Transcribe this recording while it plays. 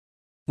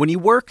When you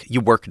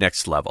work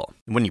next level.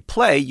 And when you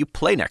play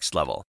next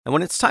level. And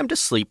when it's time to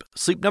sleep,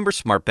 Sleep Number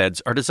smart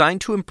beds are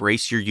designed to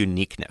embrace your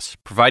uniqueness,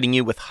 providing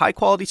you with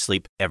high-quality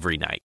sleep every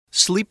night.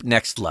 Sleep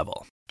next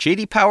level.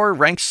 J.D. Power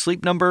ranks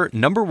Sleep Number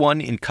number 1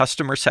 in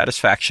customer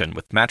satisfaction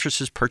with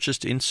mattresses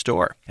purchased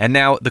in-store. And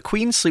now, the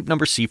Queen Sleep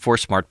Number C4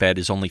 smart bed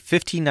is only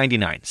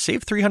 $1,599.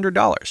 Save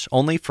 $300,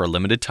 only for a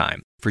limited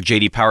time. For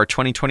J.D. Power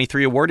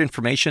 2023 award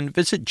information,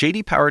 visit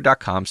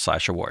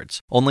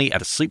jdpower.com/awards. Only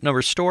at a Sleep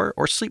Number store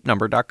or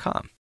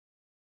sleepnumber.com.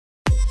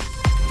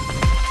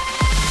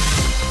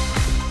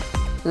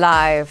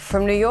 Live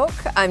from New York,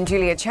 I'm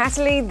Julia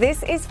Chatterley.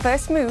 This is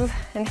First Move,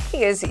 and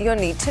here's your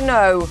need to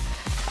know.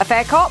 A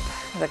fair cop.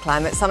 The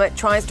climate summit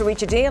tries to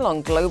reach a deal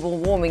on global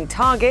warming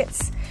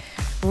targets.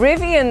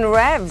 Rivian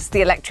revs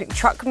the electric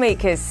truck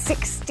maker's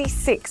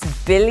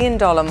 $66 billion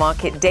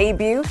market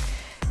debut.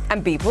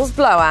 And Beepl's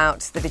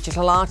Blowout, the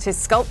digital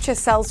artist sculpture,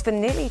 sells for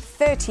nearly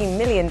 $30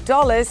 million.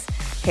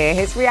 Hear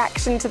his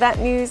reaction to that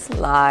news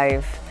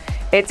live.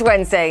 It's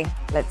Wednesday.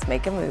 Let's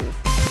make a move.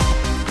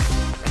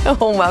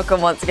 Oh,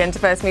 welcome once again to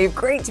First Move.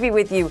 Great to be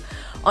with you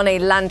on a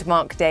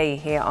landmark day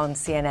here on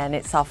CNN.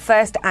 It's our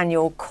first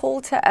annual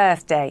Call to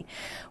Earth Day.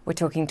 We're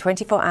talking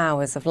 24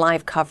 hours of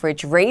live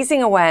coverage,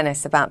 raising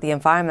awareness about the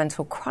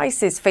environmental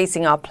crisis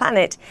facing our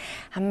planet,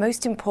 and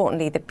most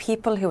importantly, the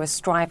people who are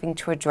striving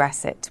to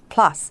address it,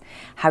 plus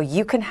how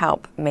you can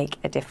help make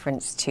a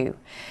difference too.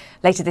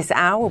 Later this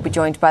hour, we'll be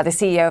joined by the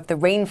CEO of the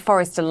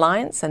Rainforest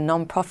Alliance, a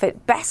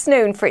non-profit best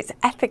known for its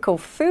ethical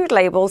food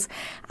labels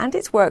and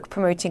its work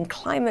promoting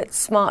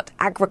climate-smart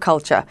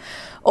agriculture.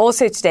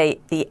 Also today,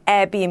 the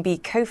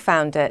Airbnb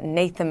co-founder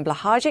Nathan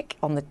Blahajic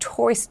on the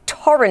tourist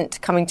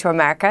torrent coming to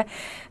America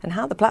and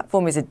how the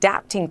platform is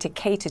adapting to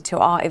cater to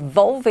our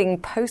evolving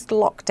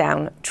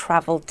post-lockdown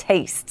travel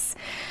tastes.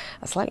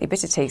 A slightly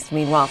bitter taste,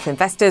 meanwhile, for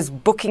investors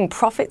booking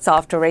profits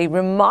after a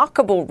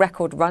remarkable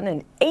record run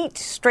and 8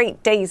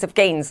 straight days of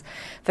gains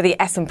for the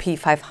S&P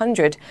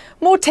 500.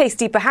 More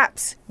tasty,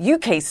 perhaps,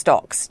 UK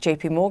stocks.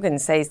 JP Morgan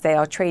says they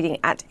are trading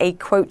at a,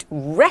 quote,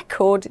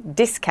 record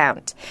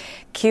discount.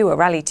 Cue a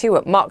rally too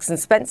at Marks &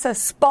 Spencer.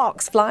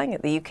 Sparks flying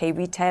at the UK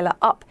retailer,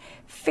 up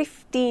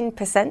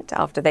 15%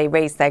 after they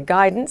raised their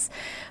guidance.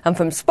 And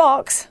from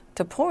Sparks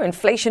to poor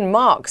inflation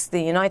marks,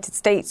 the United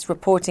States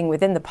reporting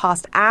within the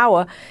past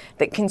hour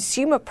that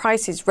consumer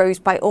prices rose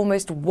by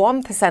almost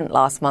 1%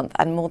 last month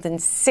and more than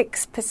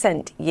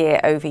 6% year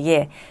over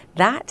year.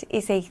 That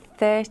is a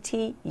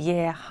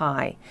 30-year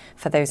high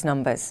for those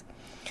numbers.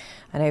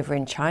 And over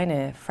in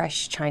China,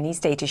 fresh Chinese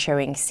data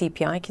showing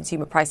CPI,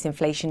 consumer price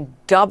inflation,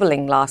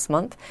 doubling last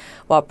month,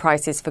 while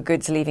prices for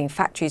goods leaving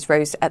factories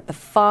rose at the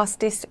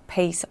fastest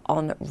pace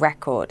on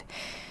record.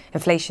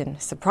 Inflation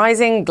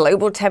surprising,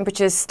 global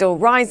temperatures still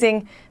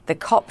rising. The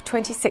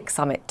COP26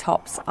 summit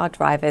tops our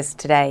drivers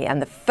today. And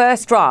the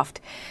first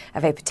draft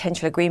of a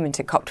potential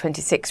agreement at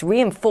COP26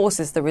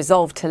 reinforces the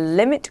resolve to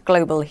limit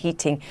global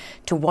heating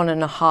to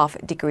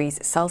 1.5 degrees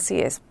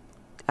Celsius.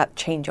 That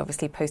change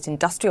obviously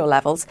post-industrial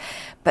levels,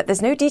 but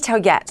there's no detail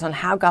yet on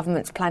how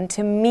governments plan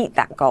to meet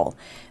that goal.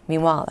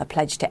 Meanwhile, a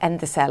pledge to end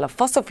the sale of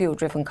fossil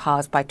fuel-driven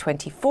cars by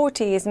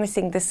 2040 is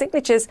missing the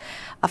signatures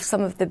of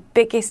some of the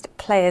biggest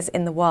players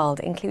in the world,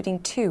 including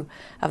 2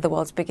 of the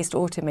world's biggest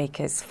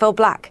automakers. Phil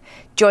Black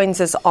joins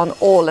us on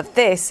all of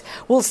this.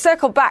 We'll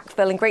circle back,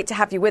 Phil, and great to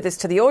have you with us,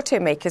 to the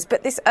automakers,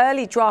 but this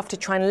early draft to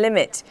try and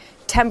limit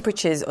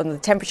temperatures on the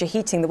temperature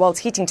heating, the world's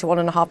heating to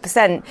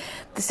 1.5%,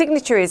 the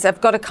signatories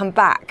have got to come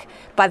back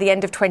by the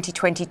end of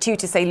 2022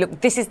 to say,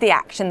 look, this is the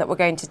action that we're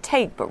going to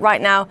take. But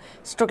right now,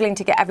 struggling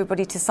to get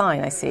everybody to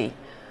sign, I see.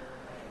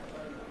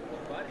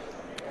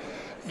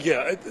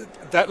 Yeah,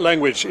 that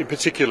language in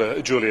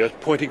particular, Julia,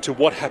 pointing to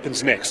what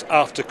happens next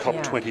after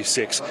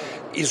COP26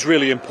 is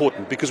really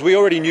important, because we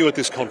already knew at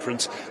this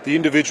conference the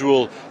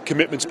individual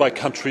commitments by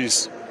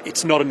countries,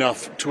 it's not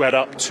enough to add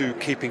up to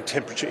keeping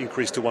temperature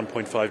increase to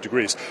 1.5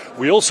 degrees.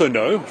 We also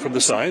know from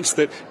the science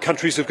that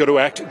countries have got to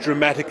act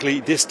dramatically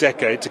this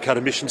decade to cut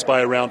emissions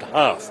by around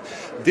half.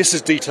 This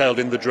is detailed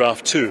in the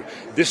draft too.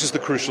 This is the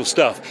crucial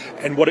stuff.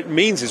 And what it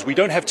means is we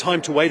don't have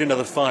time to wait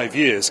another 5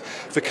 years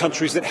for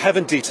countries that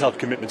haven't detailed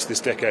commitments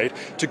this decade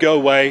to go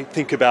away,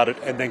 think about it,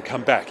 and then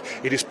come back.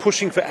 It is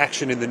pushing for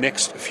action in the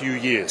next few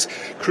years.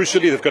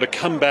 Crucially, they've got to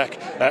come back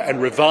and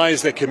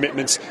revise their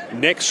commitments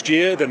next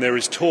year. Then there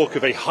is talk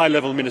of a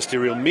high-level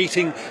ministerial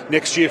meeting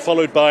next year,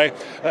 followed by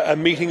a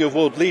meeting of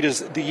world leaders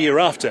the year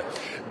after.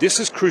 This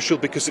is crucial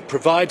because it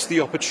provides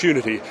the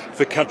opportunity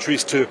for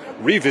countries to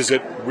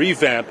revisit,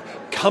 revamp,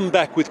 come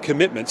back with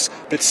commitments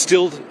that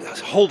still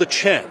hold a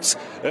chance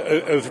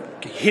of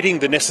hitting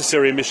the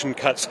necessary emission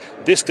cuts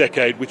this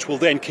decade, which will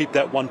then keep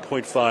that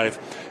 1.5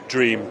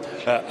 dream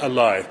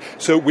alive.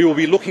 So we will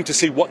be looking to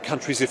see what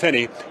countries, if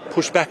any,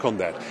 push back on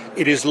that.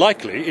 It is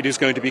likely it is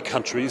going to be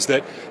countries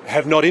that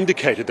have not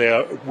indicated they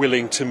are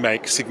willing to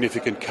make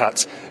significant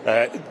cuts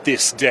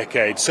this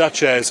decade,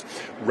 such as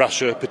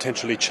Russia,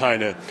 potentially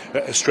China,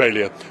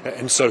 Australia,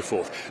 and so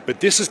forth. But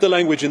this is the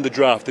language in the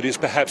draft that is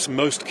perhaps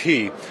most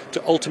key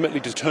to ultimately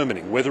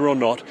determining whether or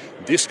not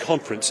this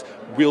conference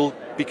will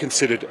be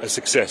considered a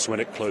success when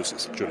it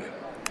closes. Julia.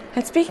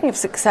 And speaking of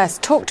success,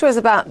 talk to us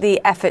about the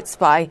efforts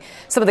by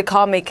some of the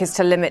car makers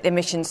to limit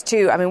emissions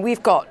too. I mean,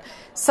 we've got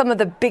some of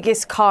the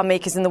biggest car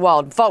makers in the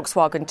world,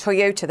 Volkswagen,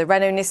 Toyota, the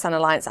Renault-Nissan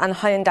Alliance and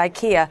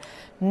Hyundai-Kia,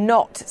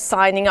 not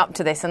signing up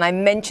to this. And I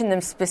mention them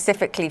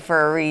specifically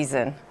for a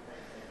reason.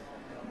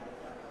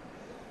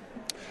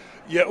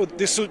 Yeah, well,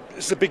 this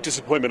is a big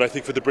disappointment, I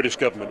think, for the British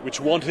government, which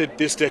wanted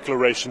this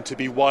declaration to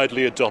be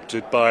widely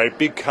adopted by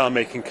big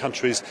car-making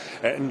countries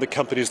and the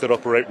companies that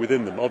operate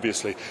within them,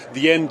 obviously.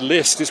 The end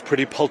list is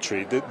pretty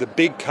paltry. The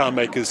big car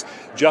makers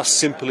just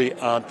simply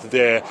aren't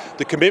there.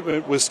 The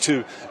commitment was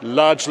to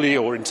largely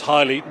or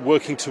entirely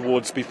working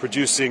towards be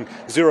producing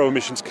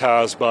zero-emissions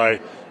cars by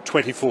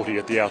 2040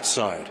 at the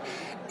outside.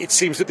 It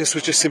seems that this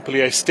was just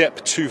simply a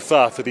step too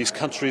far for these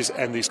countries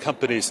and these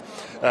companies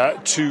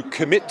to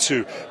commit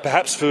to,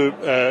 perhaps for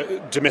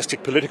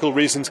domestic political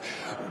reasons,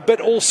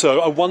 but also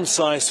a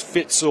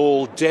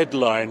one-size-fits-all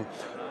deadline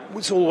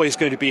was always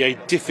going to be a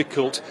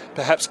difficult,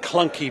 perhaps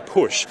clunky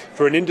push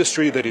for an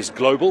industry that is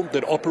global,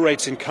 that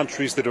operates in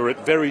countries that are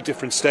at very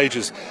different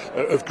stages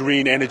of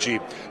green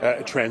energy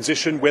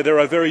transition, where there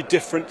are very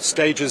different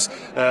stages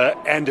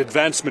and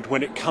advancement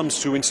when it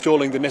comes to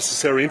installing the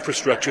necessary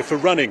infrastructure for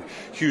running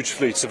huge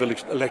fleets of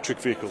electric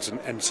vehicles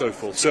and so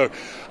forth. So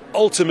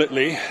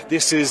ultimately,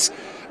 this is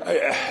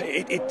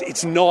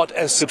it's not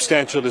as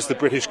substantial as the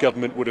British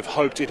government would have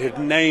hoped. It had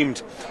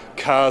named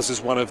cars as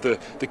one of the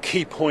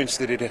key points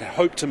that it had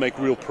hoped to make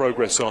real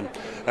progress on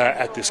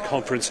at this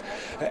conference,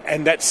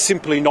 and that's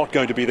simply not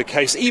going to be the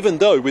case, even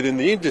though within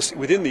the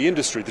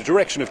industry the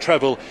direction of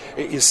travel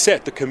is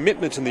set. The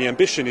commitment and the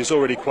ambition is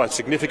already quite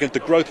significant. The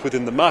growth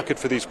within the market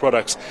for these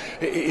products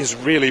is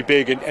really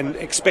big and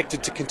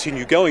expected to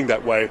continue going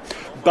that way.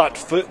 But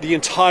for the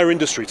entire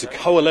industry to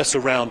coalesce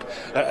around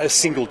a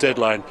single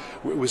deadline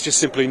was just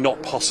simply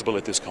not possible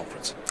at this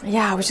conference.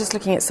 Yeah, I was just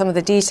looking at some of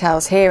the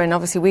details here, and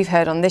obviously we've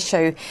heard on this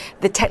show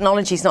the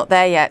technology's not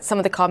there yet. Some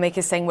of the car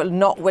makers saying we're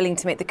not willing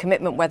to make the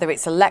commitment, whether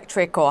it's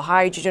electric or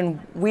hydrogen.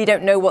 We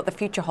don't know what the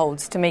future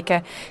holds to make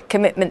a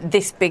commitment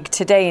this big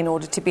today in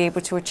order to be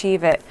able to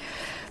achieve it.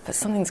 But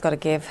something's got to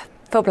give.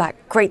 Phil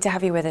Black, great to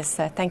have you with us,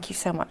 sir. Thank you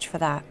so much for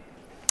that.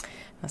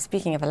 Now,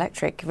 speaking of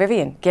electric,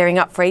 Rivian gearing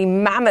up for a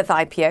mammoth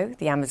IPO.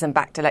 The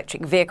Amazon-backed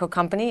electric vehicle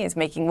company is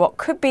making what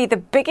could be the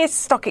biggest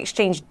stock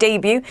exchange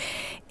debut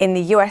in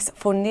the US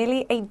for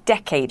nearly a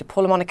decade.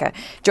 Paula Monica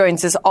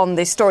joins us on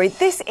this story.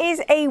 This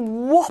is a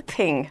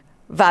whopping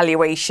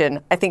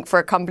valuation, I think, for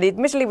a company,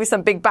 admittedly with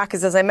some big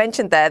backers, as I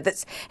mentioned there,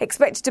 that's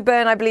expected to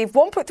burn, I believe,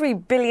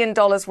 $1.3 billion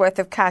worth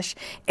of cash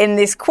in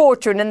this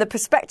quarter. And in the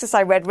prospectus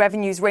I read,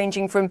 revenues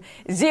ranging from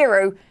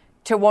 $0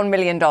 to $1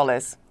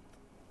 million.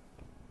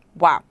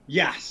 Wow.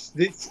 Yes,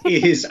 this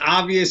is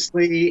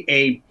obviously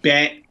a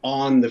bet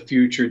on the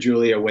future,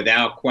 Julia,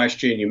 without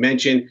question. You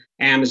mentioned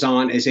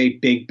Amazon as a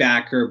big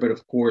backer, but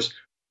of course,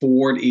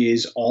 Ford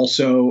is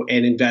also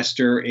an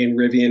investor in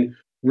Rivian.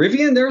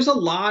 Rivian, there's a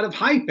lot of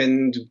hype,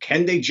 and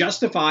can they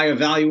justify a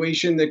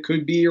valuation that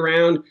could be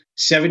around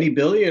 70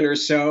 billion or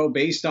so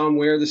based on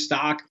where the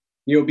stock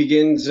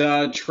begins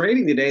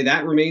trading today?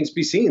 That remains to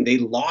be seen. They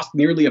lost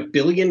nearly $1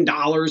 billion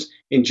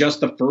in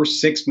just the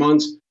first 6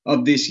 months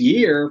of this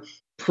year.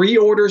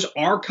 Pre-orders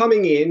are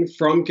coming in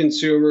from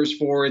consumers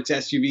for its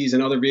SUVs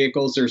and other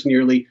vehicles. There's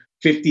nearly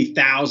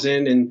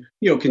 50,000, and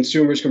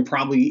consumers can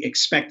probably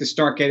expect to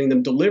start getting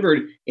them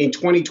delivered in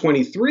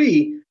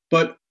 2023.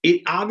 But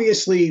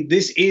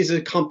this is a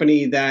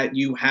company that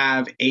you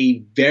have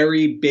a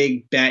very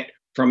big bet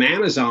from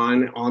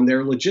Amazon on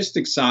their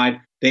logistics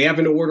side. They have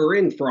an order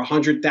in for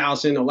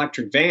 100,000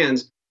 electric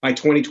vans by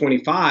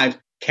 2025.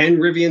 Can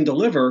Rivian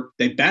deliver?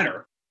 They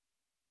better.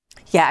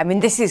 Yeah, I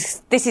mean, this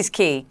is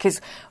key, because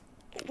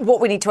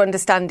what we need to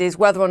understand is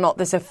whether or not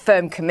there's a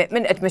firm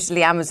commitment.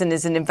 Admittedly, Amazon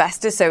is an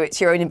investor, so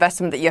it's your own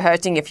investment that you're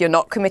hurting if you're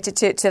not committed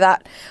to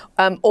that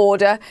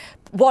order.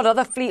 What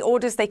other fleet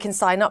orders they can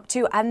sign up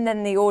to, and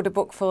then the order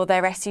book for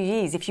their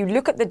SUVs. If you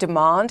look at the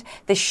demand,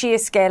 the sheer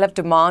scale of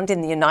demand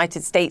in the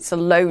United States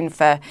alone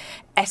for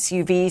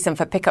SUVs and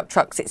for pickup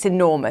trucks, it's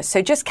enormous.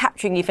 So just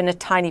capturing even a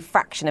tiny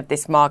fraction of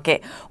this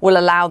market will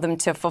allow them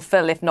to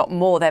fulfill, if not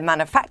more, their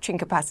manufacturing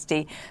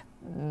capacity.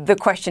 The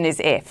question is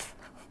if.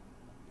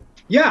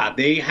 Yeah,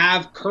 they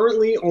have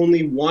currently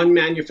only one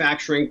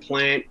manufacturing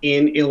plant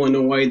in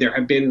Illinois. There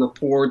have been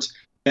reports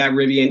that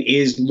Rivian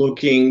is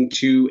looking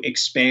to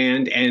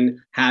expand and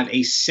have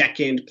a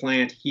second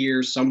plant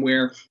here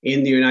somewhere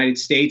in the United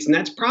States. And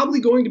that's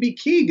probably going to be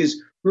key,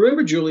 because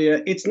remember,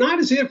 Julia, it's not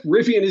as if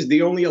Rivian is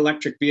the only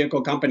electric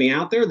vehicle company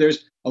out there.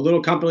 There's a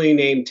little company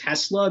named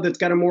Tesla that's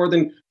got a more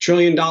than $1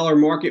 trillion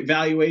market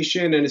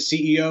valuation, and a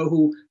CEO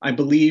who I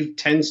believe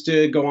tends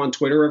to go on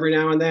Twitter every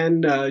now and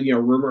then.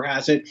 Rumor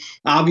has it.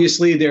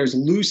 Obviously, there's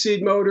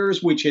Lucid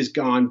Motors, which has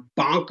gone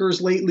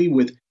bonkers lately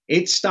with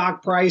its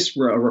stock price,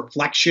 a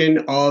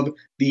reflection of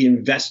the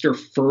investor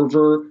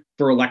fervor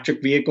for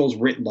electric vehicles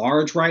writ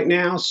large right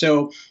now.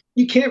 So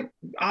you can't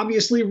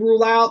obviously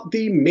rule out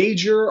the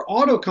major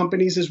auto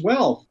companies as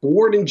well.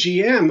 Ford and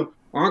GM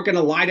aren't going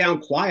to lie down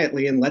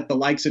quietly and let the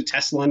likes of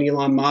Tesla and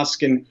Elon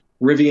Musk and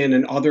Rivian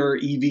and other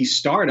EV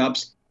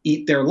startups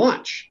eat their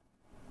lunch.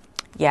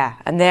 Yeah,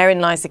 and therein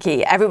lies the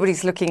key.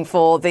 Everybody's looking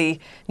for the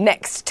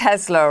next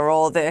Tesla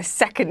or the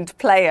second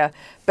player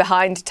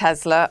behind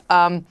Tesla.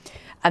 And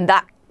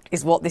that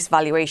is what this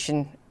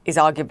valuation is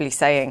arguably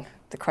saying.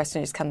 The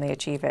question is, can they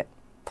achieve it?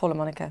 Paul and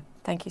Monica,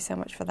 thank you so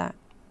much for that.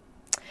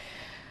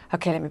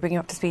 OK, let me bring you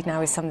up to speed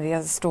now with some of the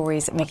other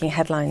stories making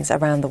headlines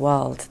around the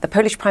world. The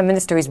Polish Prime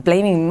Minister is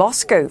blaming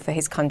Moscow for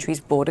his country's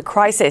border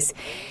crisis.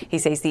 He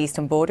says the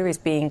eastern border is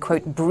being,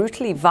 quote,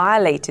 brutally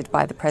violated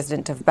by the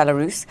president of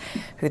Belarus,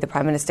 who the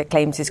Prime Minister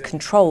claims is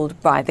controlled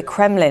by the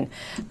Kremlin.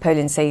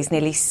 Poland says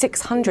nearly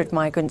 600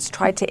 migrants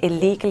tried to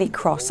illegally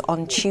cross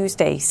on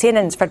Tuesday.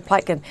 CNN's Fred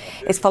Pleitgen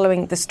is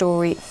following the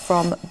story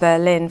from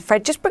Berlin.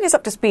 Fred, just bring us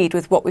up to speed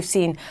with what we've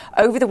seen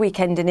over the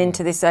weekend and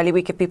into this early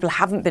week if people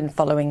haven't been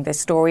following this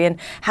story, and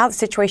how the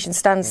situation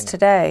stands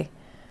today.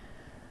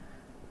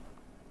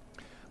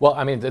 Well,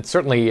 I mean, it's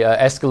certainly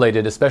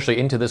escalated, especially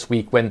into this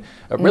week when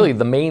really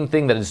the main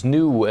thing that is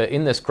new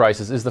in this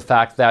crisis is the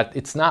fact that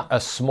it's not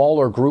a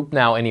smaller group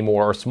now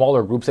anymore, or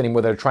smaller groups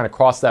anymore that are trying to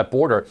cross that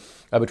border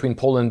between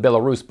Poland and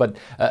Belarus. But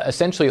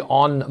essentially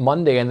on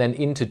Monday and then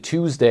into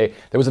Tuesday,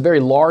 there was a very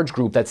large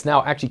group that's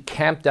now actually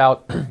camped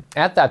out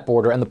at that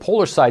border. And the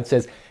Polish side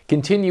says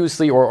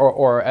continuously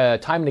or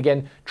time and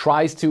again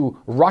tries to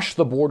rush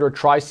the border,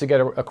 tries to get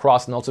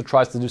across, and also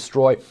tries to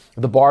destroy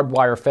the barbed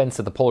wire fence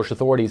that the Polish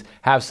authorities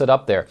have set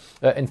up there.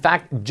 In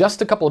fact, just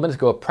a couple of minutes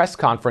ago, a press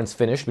conference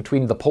finished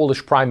between the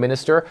Polish Prime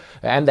Minister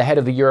and the head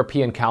of the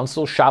European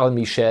Council, Charles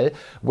Michel,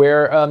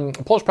 where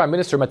Polish Prime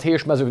Minister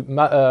Mateusz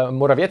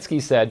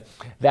Morawiecki said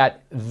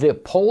that the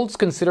Poles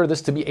consider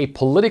this to be a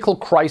political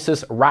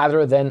crisis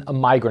rather than a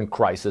migrant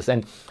crisis.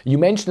 And you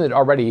mentioned it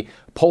already,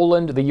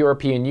 Poland, the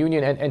European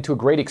Union, and to a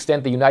great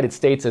extent the United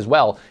States as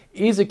well,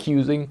 is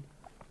accusing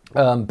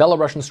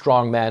Belarusian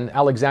strongman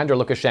Alexander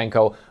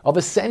Lukashenko of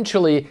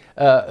essentially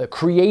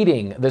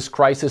creating this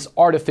crisis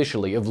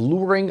artificially, of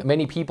luring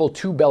many people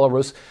to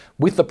Belarus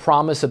with the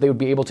promise that they would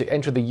be able to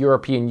enter the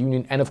European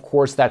Union. And of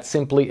course, that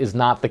simply is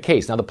not the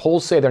case. Now, the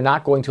Poles say they're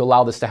not going to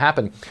allow this to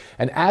happen.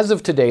 And as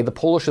of today, the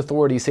Polish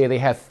authorities say they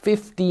have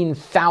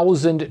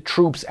 15,000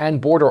 troops and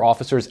border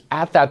officers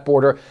at that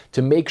border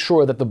to make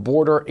sure that the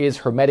border is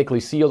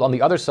hermetically sealed. On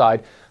the other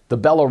side, the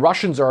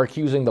Belarusians are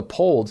accusing the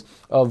Poles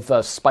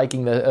of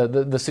spiking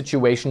the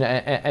situation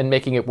and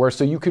making it worse.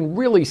 So you can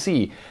really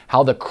see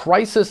how the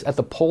crisis at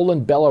the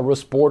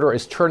Poland-Belarus border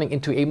is turning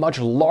into a much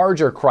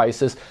larger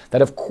crisis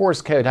that, of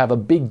course, could have a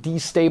big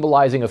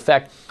destabilizing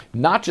effect,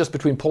 not just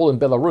between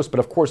Poland and Belarus, but,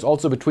 of course,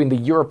 also between the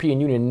European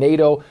Union,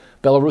 NATO,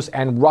 Belarus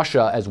and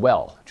Russia as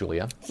well.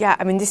 Julia? Yeah,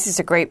 I mean, this is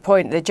a great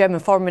point. The German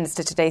foreign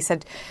minister today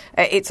said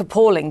it's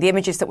appalling. The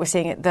images that we're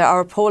seeing that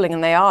are appalling,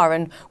 and they are.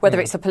 And whether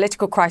it's a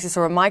political crisis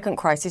or a migrant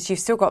crisis, you've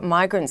still got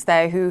migrants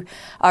there who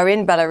are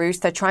in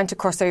Belarus. They're trying to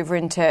cross over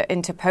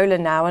into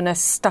Poland now and are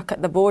stuck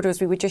at the border, as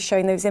we were just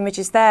showing those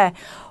images there.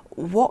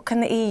 What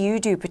can the EU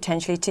do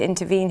potentially to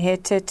intervene here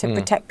to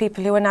protect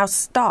people who are now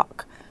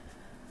stuck?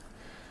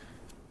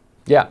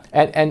 Yeah,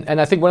 and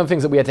I think one of the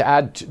things that we had to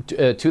add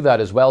to that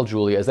as well,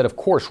 Julia, is that, of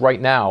course, right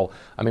now,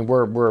 I mean,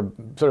 we're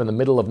sort of in the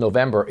middle of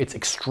November. It's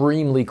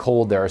extremely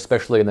cold there,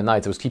 especially in the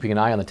nights. I was keeping an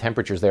eye on the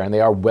temperatures there, and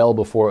they are well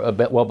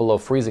below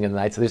freezing in the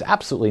night. So there's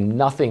absolutely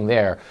nothing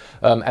there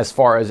as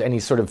far as any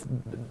sort of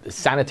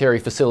sanitary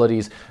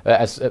facilities,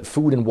 as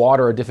food and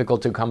water are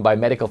difficult to come by.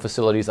 Medical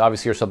facilities,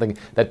 obviously, are something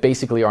that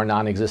basically are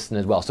non-existent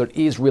as well. So it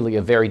is really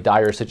a very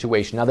dire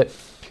situation. Now, the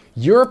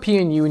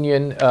European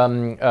Union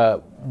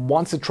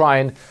wants to try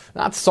and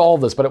not solve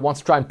this, but it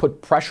wants to try and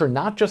put pressure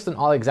not just on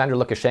Alexander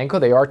Lukashenko.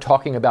 They are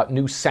talking about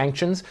new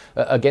sanctions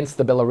against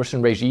the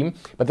Belarusian regime,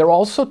 but they're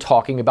also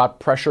talking about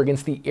pressure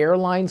against the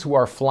airlines who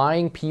are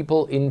flying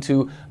people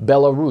into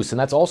Belarus. And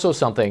that's also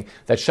something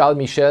that Charles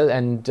Michel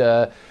and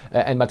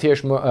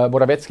Mateusz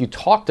Morawiecki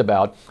talked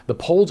about. The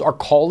Poles are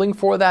calling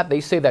for that.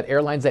 They say that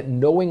airlines that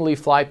knowingly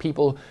fly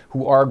people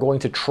who are going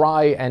to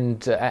try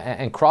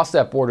and cross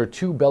that border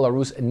to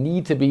Belarus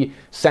need to be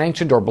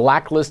sanctioned or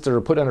blacklisted or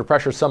put under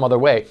pressure some other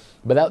way.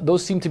 But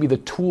those seem to be the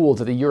tools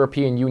that the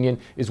European Union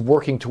is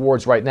working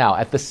towards right now.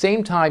 At the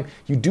same time,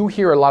 you do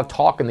hear a lot of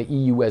talk in the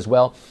EU as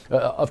well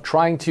of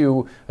trying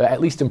to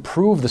at least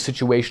improve the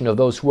situation of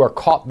those who are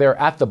caught there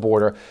at the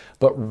border.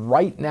 But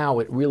right now,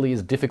 it really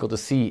is difficult to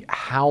see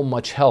how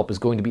much help is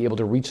going to be able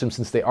to reach them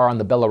since they are on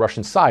the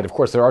Belarusian side. Of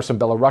course, there are some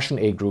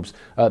Belarusian aid groups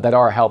that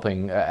are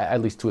helping,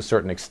 at least to a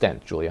certain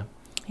extent, Julia.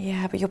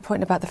 Yeah, but your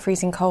point about the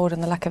freezing cold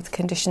and the lack of the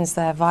conditions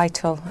there,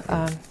 vital.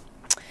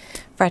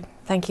 Fred,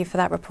 thank you for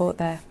that report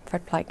there.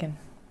 Fred Pleitgen.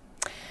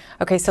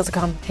 OK, still to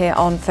come here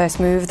on First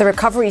Move. The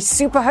recovery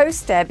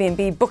superhost,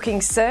 Airbnb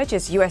booking surge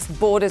as US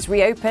borders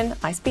reopen.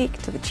 I speak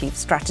to the Chief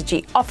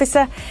Strategy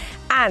Officer,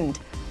 and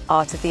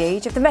art of the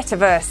age of the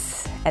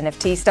metaverse.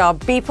 NFT star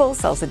Beepl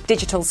sells a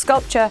digital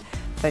sculpture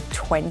for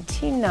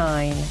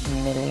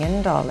 $29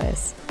 million.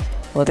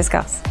 We'll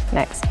discuss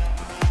next.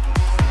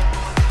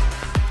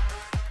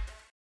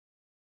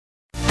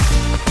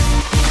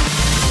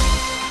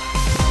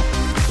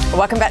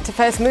 Welcome back to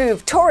First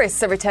Move.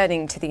 Tourists are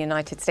returning to the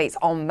United States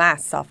en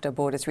masse after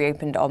borders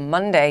reopened on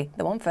Monday.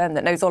 The one firm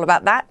that knows all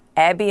about that,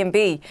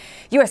 Airbnb.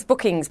 US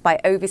bookings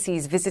by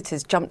overseas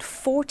visitors jumped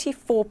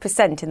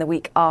 44% in the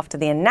week after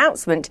the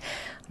announcement.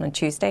 And on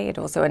Tuesday, it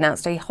also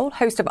announced a whole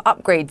host of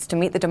upgrades to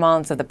meet the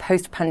demands of the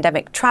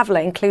post-pandemic traveller,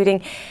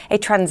 including a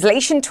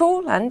translation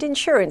tool and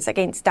insurance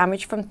against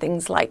damage from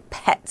things like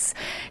pets.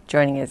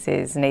 Joining us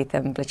is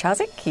Nathan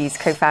Blachazik. He's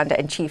co-founder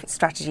and chief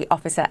strategy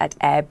officer at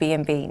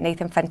Airbnb.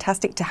 Nathan,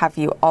 fantastic to have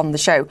you on the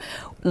show.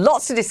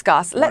 Lots to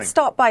discuss. Let's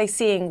start by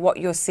seeing what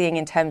you're seeing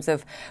in terms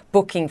of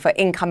booking for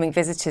incoming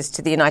visitors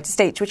to the United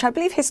States, which I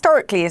believe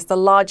historically is the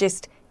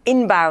largest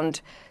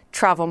inbound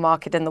travel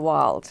market in the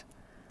world.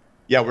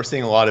 Yeah, we're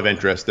seeing a lot of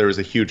interest. There was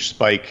a huge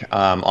spike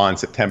on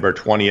September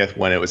 20th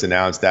when it was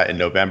announced that in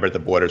November the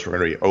borders were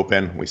going to be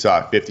open. We saw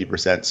a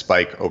 50%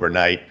 spike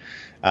overnight.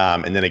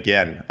 And then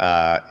again,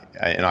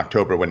 in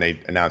October, when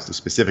they announced the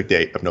specific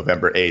date of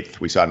November 8th,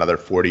 we saw another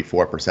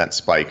 44%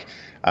 spike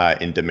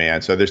in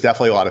demand. So there's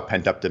definitely a lot of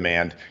pent-up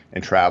demand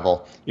in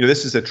travel. You know,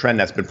 this is a trend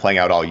that's been playing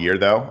out all year,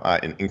 though,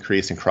 an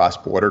increase in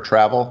cross-border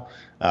travel.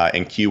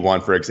 In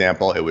Q1, for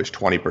example, it was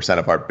 20%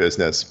 of our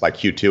business. By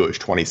Q2, it was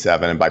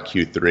 27%, and by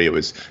Q3, it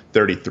was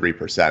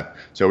 33%.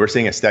 So we're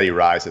seeing a steady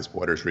rise as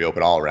borders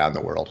reopen all around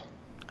the world.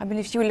 I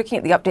believe you were looking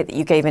at the update that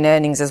you gave in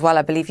earnings as well.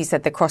 I believe you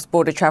said the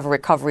cross-border travel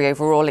recovery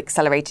overall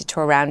accelerated to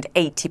around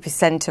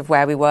 80% of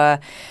where we were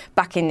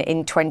back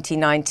in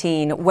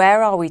 2019.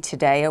 Where are we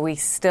today? Are we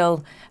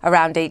still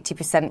around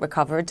 80%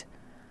 recovered?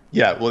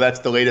 Yeah, well, that's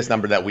the latest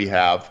number that we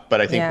have. But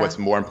I think what's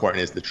more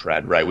important is the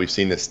trend, right? We've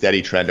seen this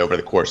steady trend over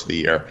the course of the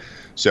year.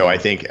 So I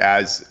think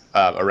as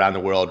around the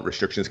world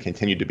restrictions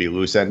continue to be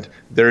loosened,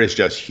 there is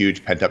just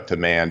huge pent-up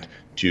demand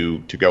to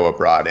go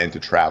abroad and to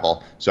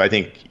travel. So I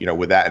think,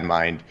 with that in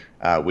mind,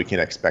 we can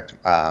expect,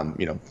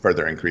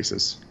 further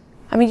increases.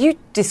 I mean, you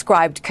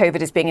described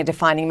COVID as being a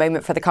defining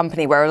moment for the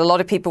company, where a lot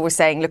of people were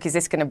saying, look, is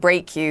this going to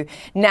break you?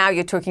 Now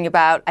you're talking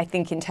about, I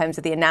think, in terms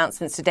of the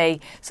announcements today,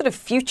 sort of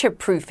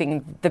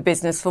future-proofing the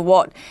business for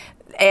what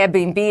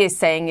Airbnb is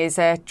saying is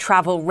a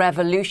travel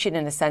revolution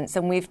in a sense.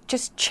 And we've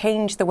just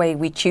changed the way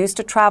we choose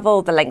to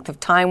travel, the length of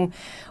time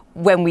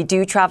when we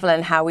do travel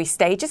and how we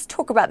stay. Just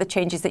talk about the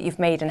changes that you've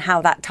made and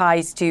how that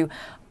ties to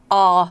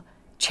our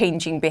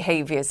changing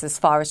behaviours as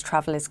far as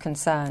travel is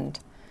concerned.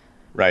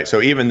 Right.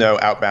 So even though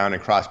outbound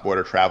and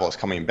cross-border travel is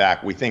coming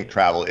back, we think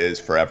travel is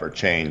forever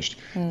changed.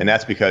 And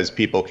that's because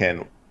people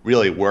can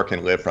really work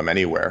and live from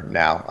anywhere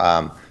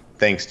now,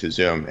 thanks to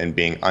Zoom and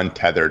being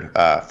untethered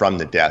from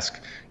the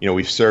desk.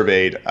 We've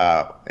surveyed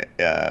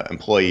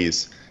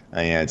employees,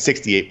 and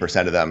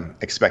 68% of them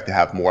expect to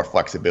have more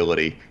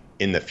flexibility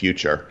in the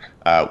future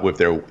with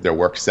their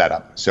work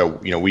setup. So,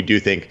 we do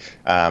think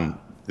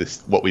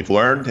what we've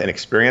learned and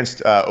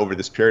experienced over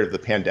this period of the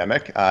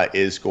pandemic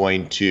is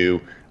going to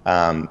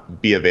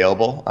be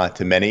available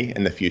to many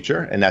in the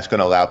future, and that's going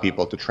to allow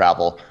people to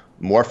travel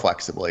more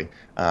flexibly.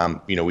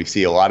 We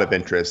see a lot of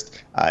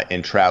interest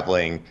in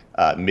traveling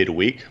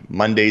midweek.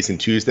 Mondays and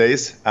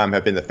Tuesdays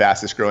have been the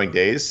fastest growing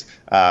days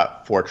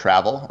for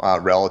travel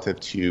relative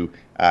to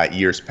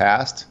years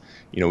past.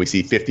 We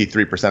see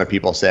 53% of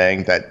people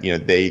saying that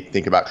they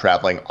think about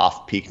traveling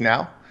off peak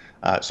now.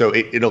 So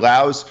it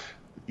allows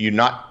you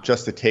not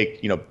just to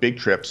take big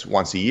trips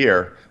once a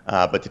year,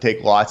 but to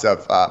take lots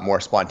of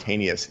more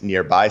spontaneous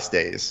nearby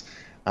stays,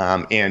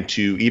 and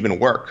to even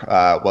work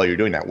while you're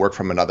doing that, work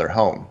from another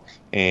home.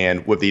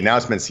 And with the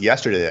announcements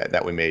yesterday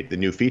that we made, the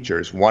new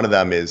features, one of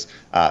them is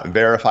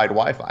verified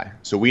Wi-Fi.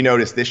 So we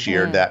noticed this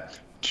year that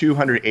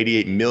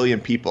 288 million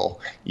people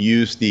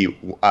use the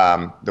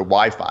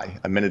Wi-Fi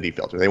amenity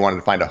filter. They wanted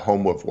to find a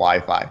home with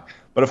Wi-Fi.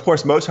 But of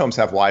course, most homes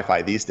have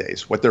Wi-Fi these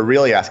days. What they're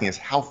really asking is,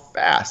 how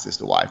fast is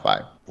the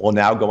Wi-Fi? Well,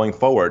 now going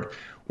forward,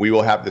 we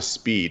will have the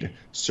speed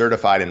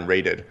certified and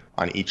rated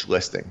on each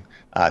listing.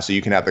 So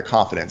you can have the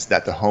confidence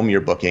that the home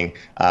you're booking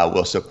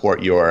will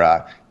support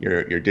your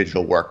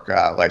digital work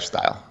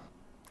lifestyle.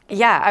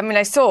 Yeah, I mean,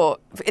 I saw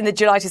in the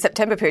July to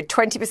September period,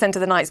 20%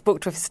 of the nights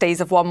booked with stays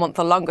of 1 month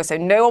or longer. So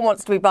no one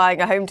wants to be buying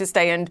a home to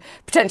stay and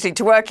potentially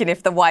to work in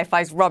if the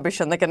Wi-Fi's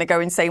rubbish and they're going to go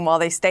insane while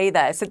they stay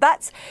there. So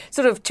that's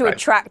sort of to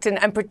attract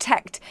and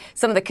protect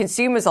some of the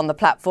consumers on the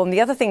platform.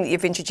 The other thing that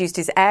you've introduced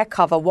is air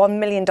cover, $1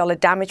 million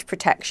damage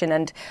protection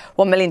and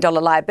 $1 million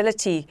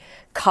liability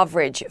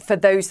coverage for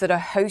those that are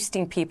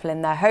hosting people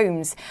in their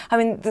homes. I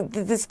mean,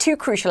 there's two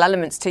crucial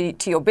elements to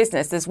your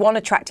business. There's one,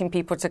 attracting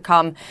people to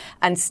come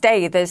and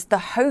stay. There's the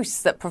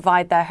hosts that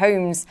provide their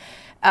homes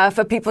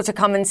for people to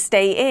come and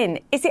stay in.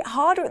 Is it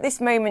harder at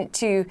this moment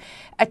to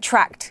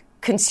attract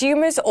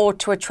consumers or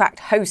to attract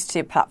hosts to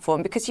your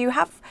platform? Because you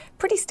have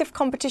pretty stiff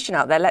competition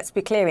out there, let's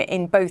be clear,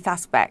 in both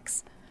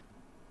aspects.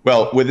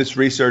 Well, with this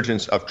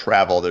resurgence of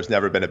travel, there's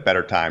never been a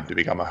better time to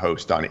become a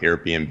host on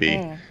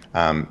Airbnb.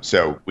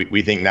 So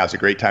we think now's a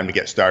great time to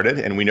get started.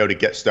 And we know to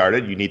get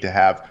started, you need to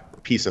have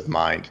peace of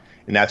mind.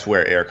 And that's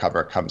where air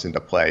cover comes into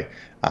play.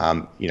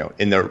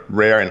 In the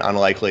rare and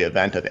unlikely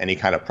event of any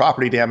kind of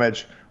property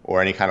damage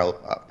or any kind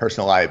of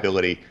personal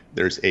liability,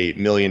 there's $1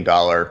 million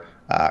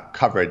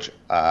coverage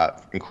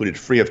included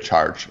free of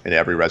charge in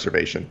every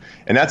reservation.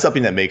 And that's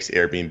something that makes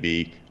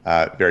Airbnb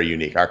very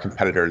unique. Our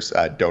competitors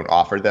don't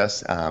offer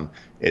this.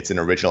 It's an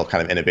original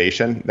kind of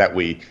innovation that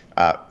we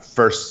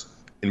first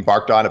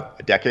embarked on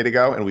a decade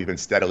ago, and we've been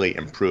steadily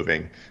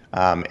improving.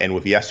 And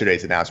with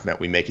yesterday's announcement,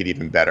 we make it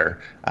even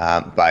better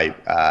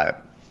by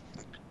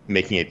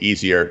making it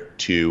easier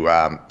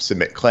to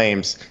submit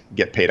claims,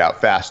 get paid out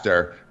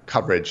faster,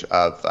 coverage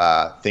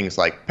of things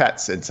like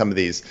pets and some of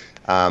these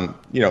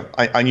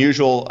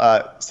unusual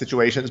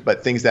situations,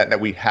 but things that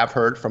we have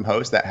heard from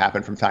hosts that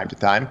happen from time to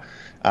time.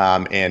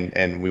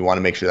 And we want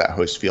to make sure that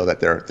hosts feel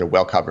that they're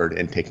well covered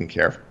and taken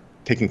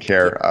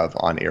care of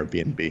on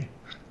Airbnb.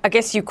 I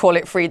guess you call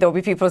it free. There'll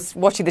be people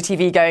watching the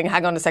TV going,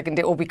 hang on a second,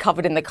 it will be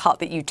covered in the cut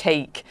that you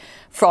take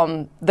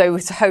from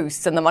those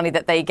hosts and the money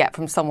that they get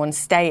from someone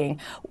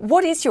staying.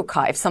 What is your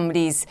cut if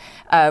somebody's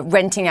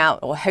renting out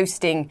or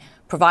hosting,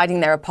 providing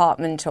their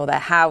apartment or their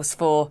house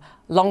for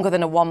longer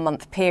than a 1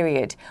 month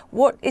period?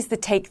 What is the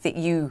take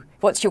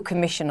what's your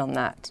commission on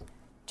that?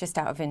 Just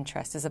out of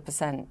interest as a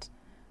percent.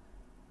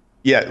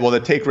 Yeah, well, the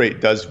take rate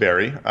does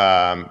vary,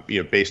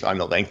 based on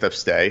the length of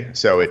stay.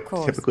 So it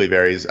typically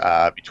varies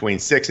between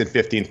 6 and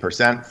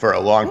 15%. For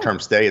a long-term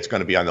stay, it's going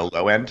to be on the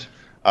low end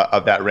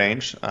of that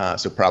range,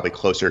 so probably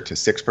closer to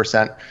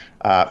 6%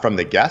 from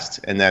the guest.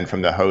 And then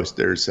from the host,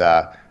 there's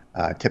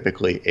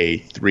typically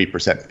a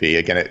 3% fee.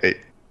 Again, it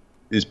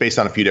is based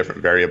on a few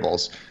different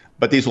variables.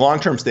 But these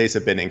long-term stays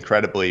have been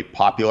incredibly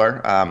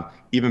popular,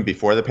 even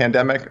before the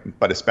pandemic,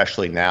 but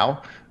especially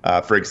now.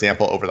 For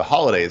example, over the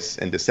holidays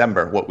in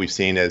December, what we've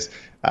seen is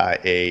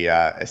a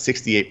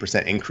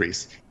 68%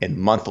 increase in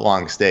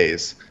month-long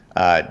stays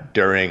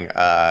during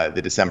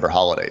the December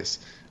holidays.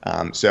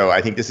 So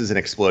I think this is an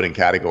exploding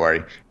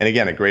category. And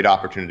again, a great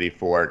opportunity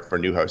for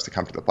new hosts to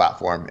come to the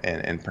platform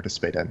and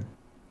participate in.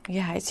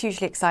 Yeah, it's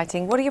hugely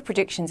exciting. What are your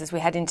predictions as we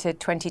head into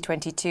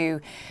 2022?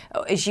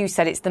 As you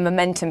said, it's the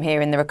momentum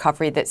here in the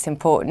recovery that's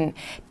important.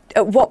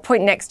 At what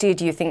point next year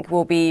do you think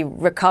we'll be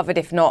recovered,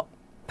 if not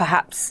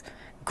perhaps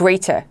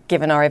greater,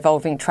 given our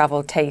evolving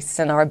travel tastes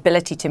and our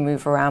ability to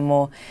move around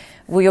more?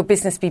 Will your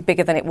business be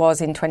bigger than it was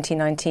in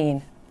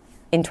 2019,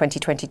 in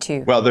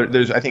 2022? Well,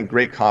 there's, I think,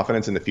 great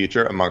confidence in the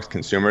future amongst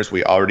consumers.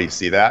 We already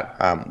see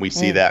that. We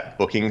see that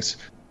bookings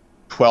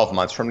 12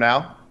 months from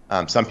now.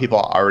 Some people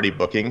are already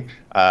booking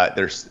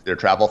their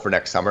travel for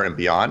next summer and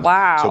beyond.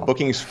 Wow. So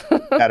bookings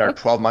that are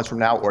 12 months from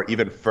now or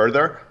even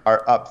further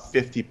are up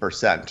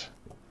 50%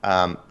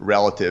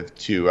 relative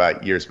to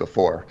years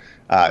before.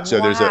 So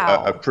there's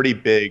a pretty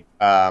big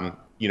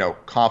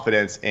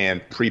confidence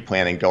and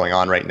pre-planning going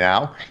on right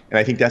now. And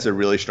I think that's a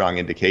really strong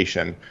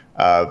indication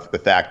of the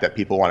fact that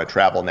people want to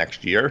travel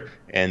next year,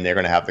 and they're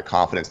going to have the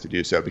confidence to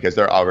do so because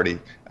they're already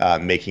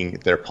making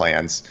their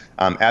plans.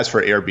 As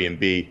for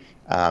Airbnb,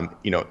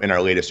 in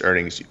our latest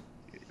earnings,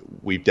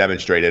 we've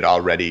demonstrated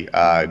already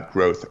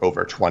growth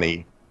over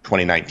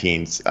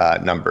 2019's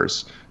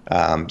numbers.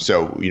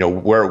 So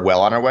we're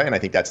well on our way, and I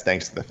think that's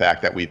thanks to the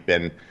fact that we've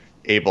been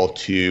able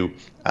to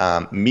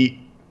meet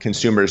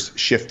consumers'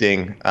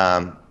 shifting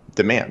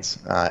demands.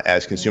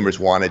 As consumers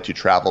wanted to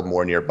travel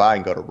more nearby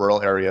and go to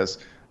rural areas,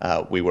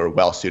 we were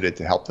well suited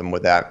to help them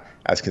with that.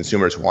 As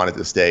consumers wanted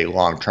to stay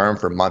long-term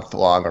for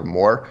month-long or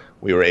more,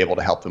 we were able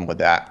to help them with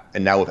that.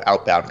 And now with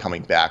outbound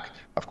coming back,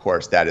 of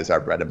course, that is our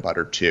bread and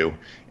butter too.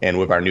 And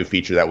with our new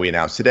feature that we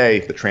announced today,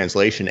 the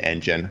translation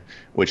engine,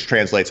 which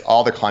translates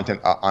all the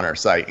content on our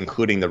site,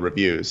 including the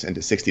reviews,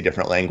 into 60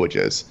 different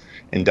languages,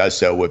 and does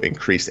so with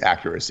increased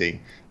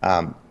accuracy.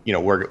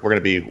 We're going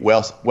to be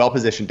well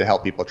positioned to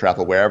help people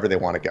travel wherever they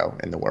want to go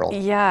in the world.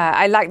 Yeah,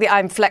 I like the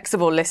I'm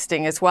flexible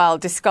listing as well.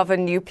 Discover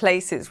new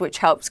places, which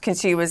helps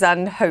consumers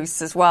and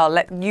hosts as well.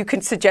 You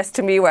can suggest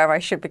to me where I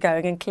should be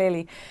going, and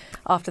clearly,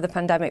 after the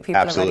pandemic, people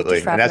are ready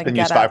to travel. And that's been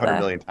used 500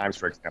 million times,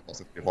 for example,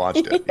 since we've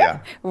launched it. Yeah.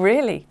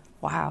 Really?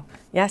 Wow.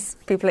 Yes,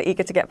 people are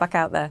eager to get back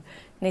out there.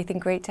 Nathan,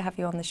 great to have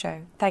you on the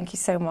show. Thank you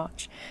so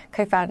much.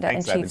 Co-founder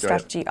and Chief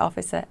Strategy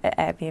Officer at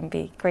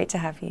Airbnb. Great to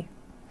have you.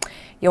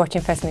 You're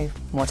watching First Move.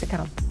 More to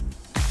come.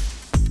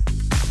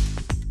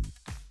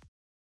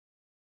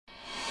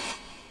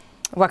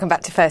 Welcome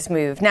back to First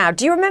Move. Now,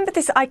 do you remember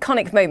this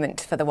iconic moment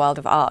for the world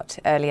of art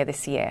earlier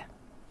this year?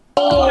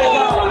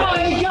 Oh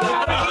my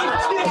God!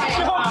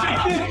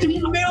 50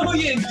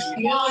 million!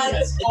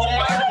 What? Oh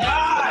my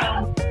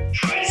God!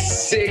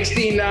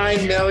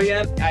 69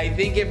 million. I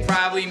think it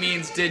probably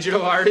means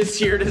digital art is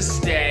here to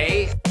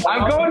stay.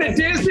 I'm going to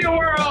Disney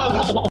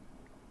World!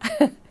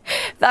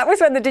 That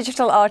was when the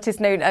digital artist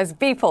known as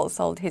Beepl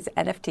sold his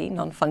NFT,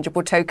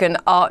 non-fungible token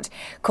art,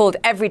 called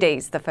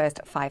Everyday's, the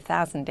first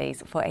 5,000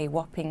 days, for a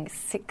whopping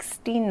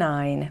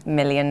 $69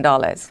 million.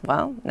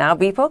 Well, now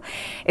Beepl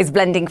is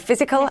blending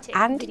physical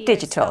and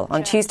digital.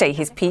 On Tuesday,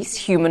 his piece,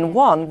 Human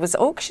One, was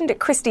auctioned at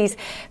Christie's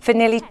for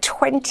nearly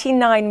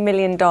 $29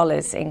 million,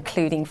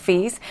 including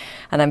fees.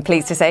 And I'm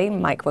pleased to say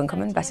Mike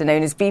Winkelmann, better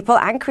known as Beepl,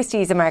 and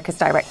Christie's America's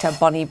director,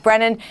 Bonnie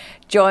Brennan,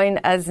 join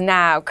us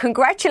now.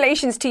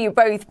 Congratulations to you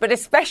both, but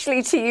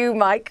especially to you,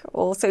 Mike,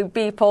 also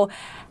Beepl.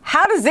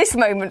 How does this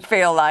moment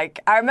feel like?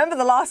 I remember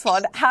the last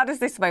one. How does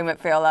this moment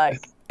feel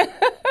like?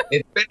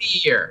 It's been a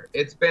year.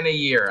 It's been a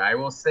year. I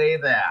will say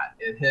that.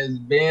 It has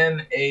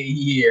been a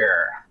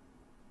year.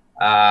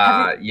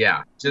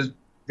 Yeah, just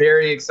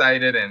very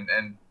excited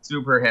and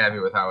super happy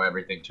with how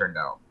everything turned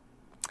out.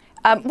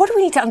 What do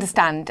we need to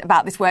understand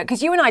about this work?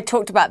 Because you and I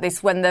talked about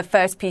this when the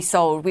first piece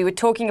sold. We were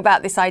talking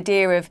about this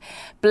idea of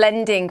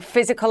blending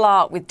physical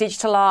art with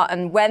digital art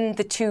and when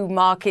the two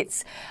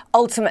markets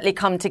ultimately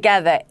come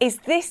together. Is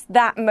this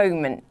that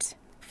moment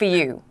for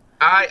you?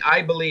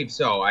 I believe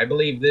so. I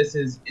believe this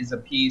is a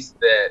piece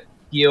that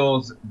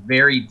feels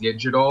very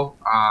digital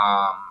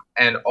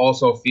and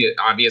also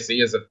obviously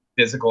is a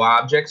physical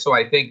object. So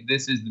I think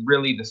this is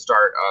really the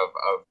start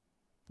of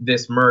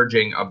this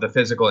merging of the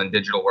physical and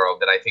digital world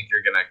that I think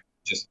you're going to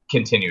just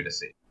continue to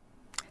see.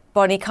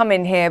 Bonnie, come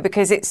in here,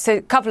 because it's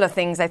a couple of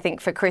things, I think,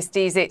 for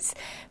Christie's. It's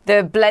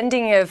the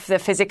blending of the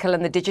physical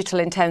and the digital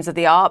in terms of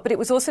the art, but it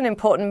was also an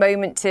important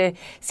moment to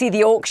see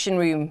the auction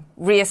room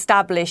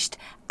re-established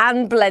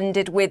and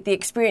blended with the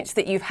experience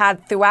that you've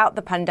had throughout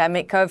the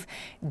pandemic of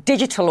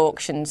digital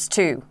auctions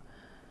too.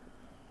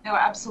 No,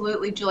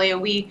 absolutely, Julia.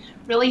 We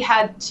really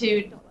had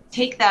to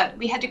recreate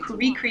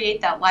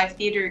that live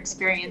theater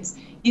experience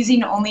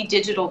using only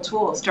digital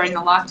tools during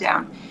the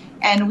lockdown.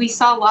 And we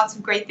saw lots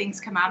of great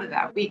things come out of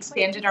that. We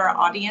expanded our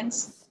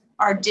audience.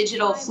 Our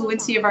digital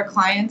fluency of our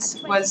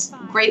clients was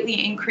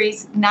greatly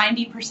increased.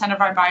 90% of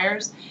our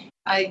buyers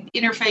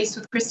interface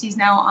with Christie's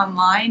now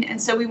online.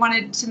 And so we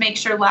wanted to make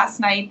sure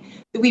last night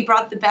that we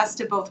brought the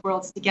best of both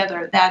worlds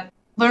together, that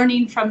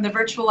learning from the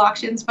virtual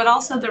auctions, but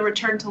also the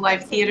return to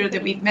live theater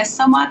that we've missed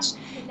so much.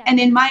 And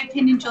in my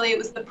opinion, Julia, it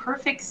was the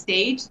perfect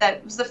stage.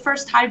 That was the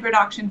first hybrid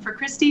auction for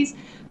Christie's.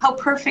 How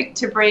perfect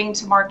to bring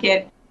to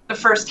market the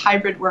first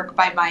hybrid work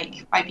by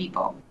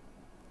Beepl.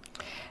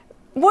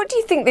 What do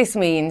you think this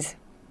means,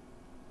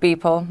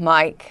 Beepl,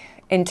 Mike,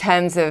 in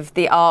terms of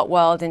the art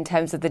world, in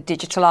terms of the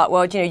digital art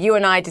world? You know, you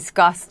and I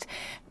discussed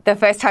the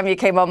first time you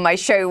came on my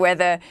show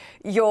whether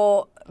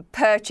your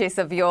purchase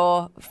of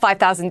your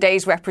 5,000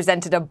 days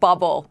represented a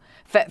bubble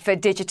for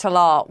digital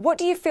art. What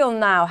do you feel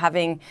now,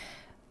 having,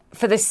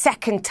 for the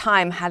second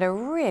time, had a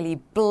really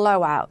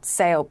blowout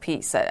sale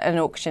piece at an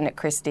auction at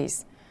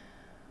Christie's?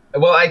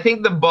 Well, I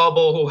think the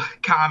bubble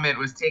comment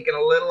was taken a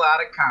little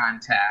out of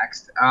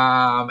context.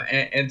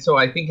 And so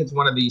I think it's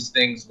one of these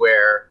things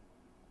where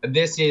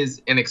this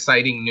is an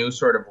exciting new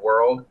sort of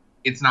world.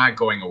 It's not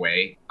going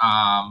away.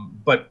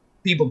 But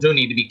people do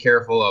need to be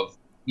careful of,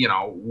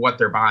 what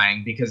they're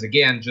buying, because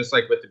again, just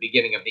like with the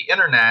beginning of the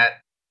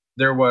internet,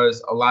 there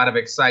was a lot of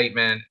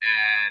excitement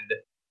and,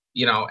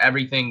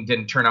 everything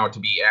didn't turn out to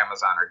be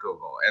Amazon or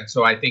Google. And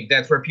so I think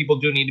that's where people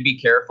do need to be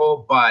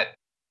careful, but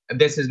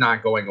this is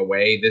not going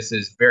away. This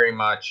is very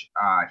much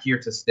here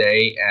to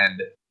stay.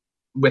 And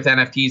with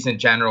NFTs in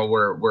general,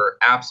 we're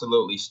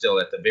absolutely still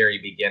at the very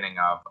beginning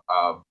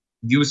of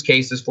use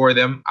cases for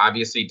them.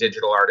 Obviously,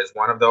 digital art is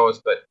one of those,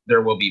 but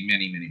there will be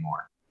many, many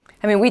more.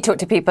 I mean, we talk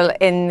to people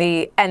in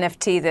the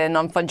NFT, the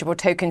non-fungible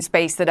token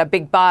space, that are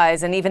big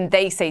buyers, and even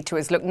they say to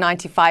us, look,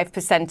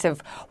 95%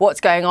 of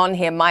what's going on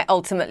here might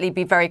ultimately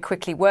be very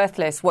quickly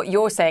worthless. What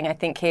you're saying, I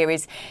think, here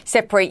is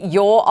separate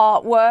your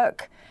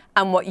artwork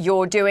and what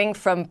you're doing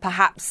from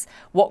perhaps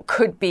what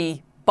could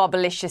be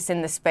bubblicious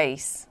in the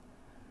space.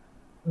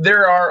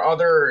 There are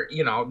other,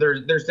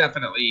 there's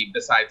definitely,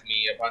 besides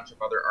me, a bunch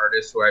of other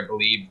artists who I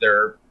believe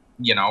their,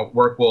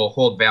 work will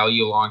hold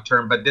value long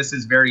term. But this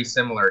is very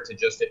similar to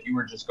just if you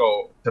were just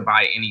go to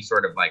buy any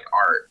sort of like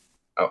art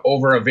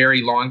over a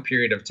very long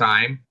period of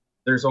time,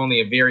 there's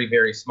only a very,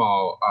 very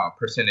small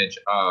percentage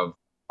of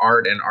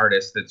art and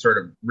artists that sort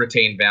of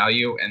retain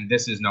value. And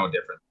this is no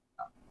different.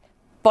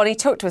 Bonnie,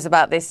 talk to us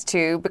about this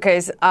too,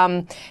 because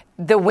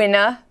the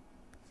winner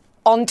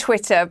on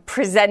Twitter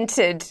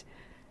presented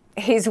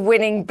his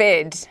winning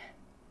bid.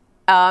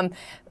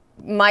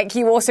 Mike,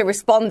 you also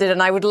responded,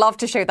 and I would love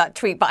to show that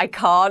tweet, but I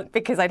can't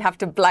because I'd have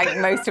to blank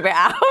most of it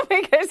out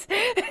because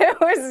there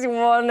was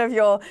one of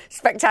your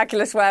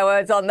spectacular swear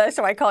words on there,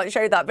 so I can't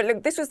show that. But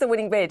look, this was the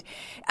winning bid.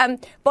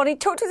 Bonnie,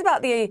 talk to us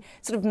about the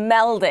sort of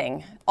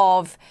melding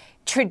of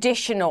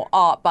traditional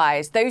art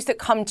buyers, those that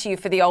come to you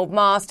for the old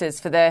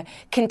masters, for the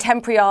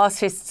contemporary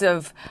artists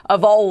of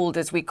old,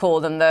 as we call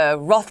them, the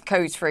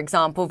Rothkos, for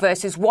example,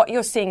 versus what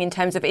you're seeing in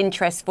terms of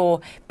interest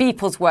for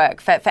Beepl's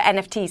work, for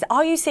NFTs.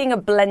 Are you seeing a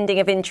blending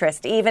of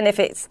interest, even if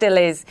it still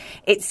is?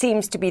 It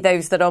seems to be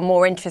those that are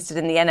more interested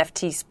in the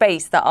NFT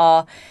space that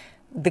are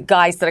the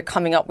guys that are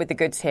coming up with the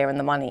goods here and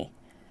the money.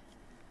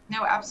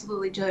 No,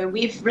 absolutely, Julia.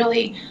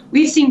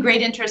 We've seen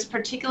great interest,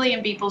 particularly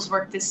in Beepl's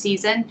work this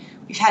season.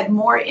 We've had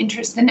more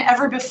interest than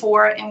ever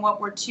before in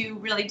what were two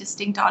really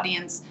distinct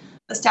audiences: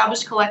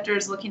 established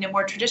collectors looking at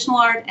more traditional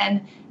art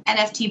and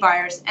NFT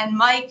buyers. And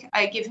Mike,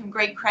 I give him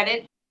great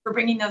credit for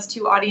bringing those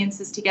two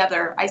audiences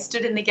together. I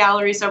stood in the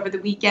galleries over the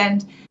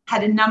weekend,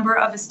 had a number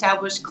of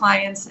established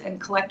clients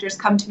and collectors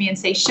come to me and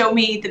say, show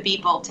me the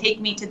Beepl, take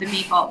me to the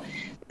Beepl.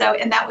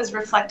 And that was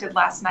reflected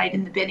last night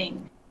in the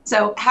bidding.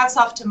 So hats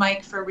off to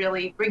Mike for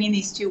really bringing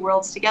these two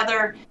worlds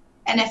together.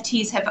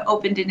 NFTs have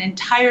opened an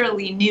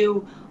entirely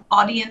new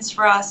audience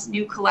for us,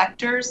 new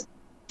collectors.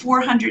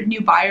 400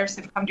 new buyers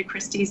have come to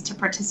Christie's to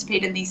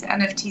participate in these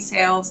NFT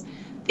sales.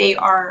 They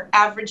are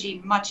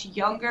averaging much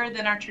younger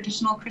than our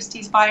traditional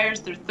Christie's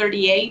buyers. They're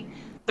 38,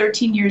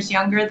 13 years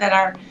younger than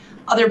our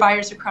other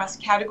buyers across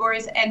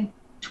categories. And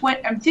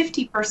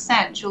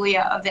 50%,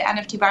 Julia, of the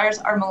NFT buyers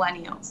are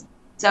millennials.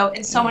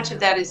 And so much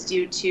of that is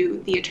due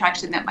to the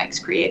attraction that Mike's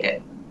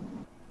created.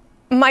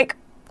 Mike,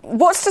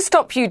 what's to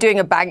stop you doing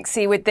a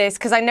Banksy with this?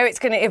 Because I know it's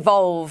going to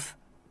evolve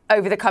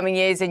over the coming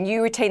years, and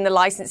you retain the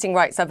licensing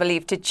rights, I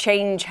believe, to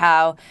change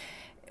how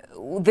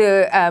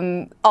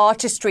the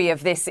artistry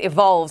of this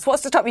evolves.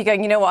 What's to stop you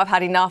going, you know what, I've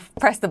had enough,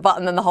 press the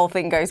button and the whole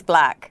thing goes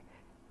black?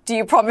 Do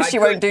you promise you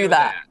won't do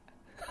that?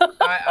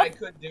 I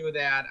could do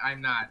that.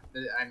 I'm not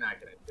going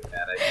to do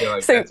that. I feel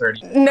like so that's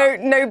already...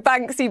 No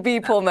Banksy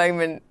Beepl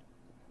moment?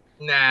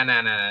 Nah.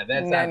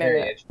 That's not very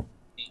interesting.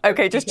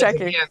 Okay, just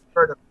checking. Again,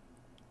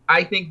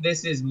 I think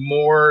this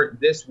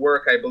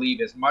work, I believe,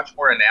 is much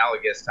more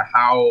analogous to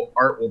how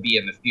art will be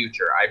in the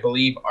future. I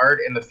believe art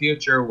in the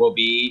future will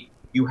be,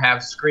 you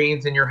have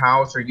screens in your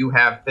house, or you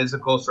have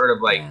physical sort of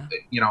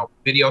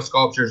video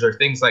sculptures or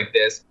things like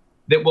this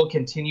that will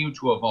continue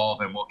to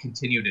evolve and will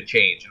continue to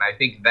change. And I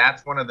think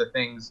that's one of the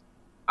things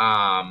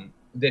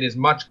that is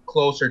much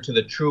closer to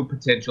the true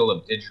potential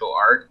of digital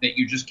art that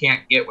you just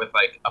can't get with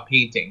like a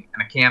painting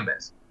and a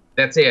canvas.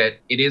 That's it.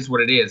 It is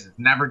what it is. It's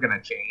never going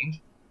to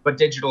change. But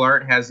digital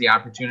art has the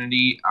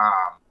opportunity,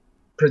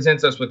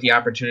 presents us with the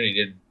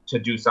opportunity to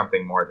do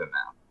something more than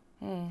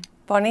that.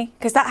 Bonnie,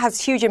 because that has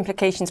huge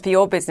implications for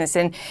your business.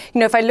 And,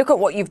 if I look at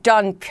what you've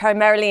done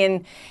primarily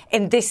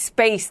in this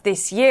space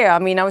this year, I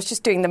mean, I was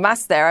just doing the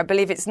maths there. I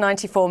believe it's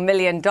 $94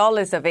 million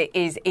of it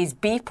is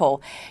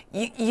Beepl.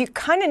 You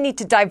kind of need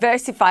to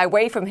diversify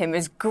away from him,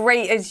 as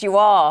great as you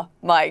are,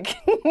 Mike.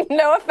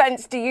 No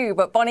offense to you,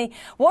 but Bonnie,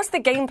 what's the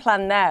game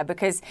plan there?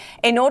 Because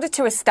in order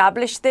to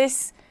establish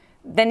this,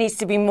 there needs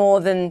to be more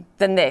than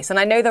this. And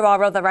I know there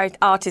are other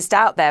artists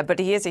out there, but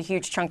he is a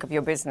huge chunk of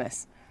your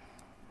business.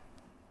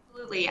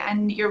 Absolutely.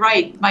 And you're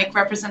right. Mike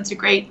represents a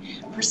great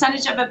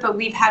percentage of it, but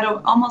we've had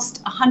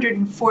almost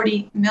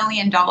 $140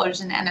 million in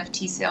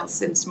NFT sales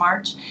since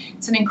March.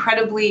 It's an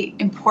incredibly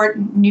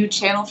important new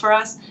channel for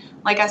us.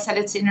 Like I said,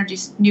 it's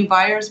introduced new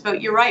buyers,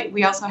 but you're right.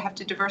 We also have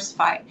to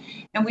diversify.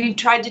 And we've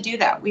tried to do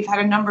that. We've had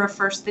a number of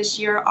firsts this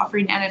year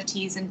offering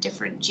NFTs in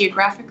different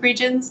geographic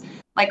regions,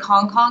 like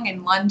Hong Kong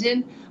and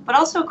London, but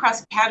also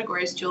across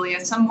categories,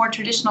 Julia. Some more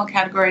traditional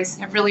categories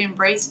have really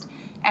embraced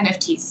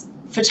NFTs.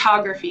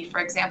 Photography, for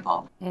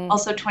example,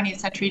 also 20th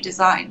century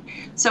design.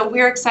 So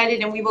we're excited,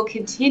 and we will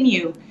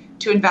continue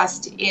to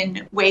invest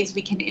in ways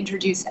we can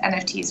introduce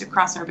NFTs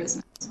across our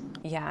business.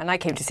 Yeah, and I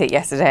came to see it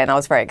yesterday, and I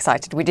was very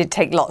excited. We did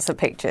take lots of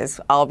pictures,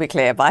 I'll be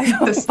clear, by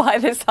the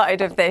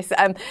side of this.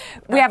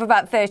 We have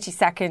about 30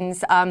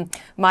 seconds.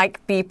 Mike,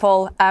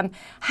 Beepl,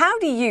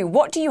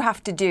 what do you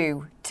have to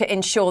do to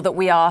ensure that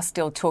we are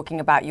still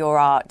talking about your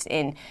art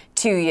in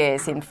 2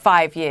 years, in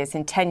 5 years,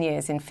 in 10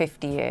 years, in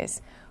 50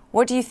 years?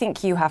 What do you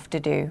think you have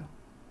to do?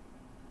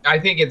 I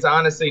think it's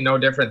honestly no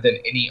different than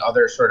any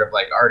other sort of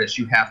like artist.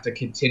 You have to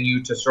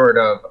continue to sort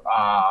of,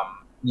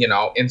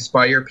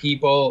 inspire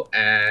people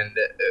and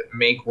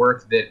make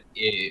work that,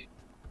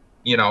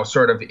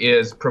 sort of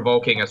is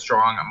provoking a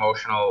strong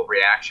emotional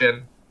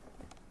reaction.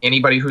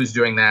 Anybody who's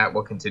doing that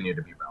will continue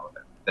to be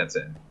relevant. That's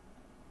it.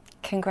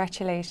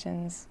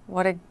 Congratulations.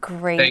 What a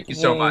great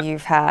year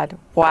you've had.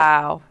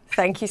 Wow.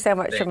 Thank you so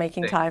much for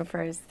making time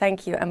for us.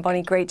 Thank you. And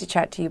Bonnie, great to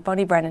chat to you.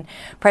 Bonnie Brennan,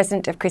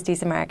 President of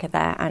Christie's America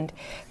there, and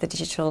the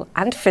digital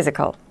and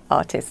physical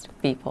artist,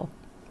 Beepl.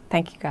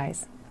 Thank you,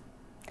 guys.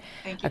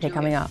 Thank you, okay, Julia.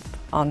 coming up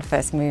on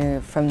First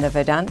Move, from the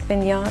verdant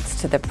vineyards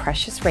to the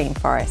precious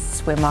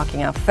rainforests, we're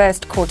marking our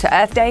first Call to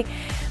Earth Day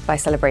by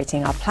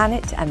celebrating our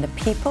planet and the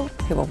people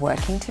who are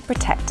working to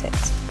protect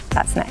it.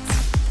 That's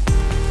next.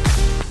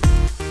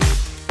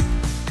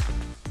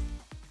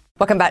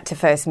 Welcome back to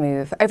First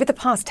Move. Over the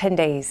past 10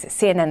 days,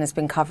 CNN has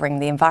been covering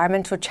the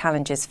environmental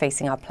challenges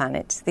facing our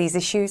planet. These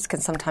issues can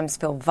sometimes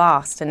feel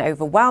vast and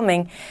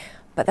overwhelming,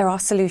 but there are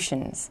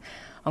solutions.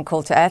 On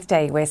Call to Earth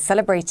Day, we're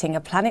celebrating a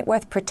planet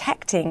worth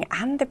protecting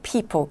and the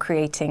people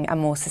creating a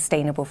more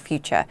sustainable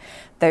future,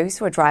 those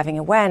who are driving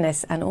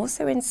awareness and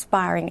also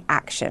inspiring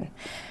action.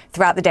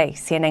 Throughout the day,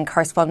 CNN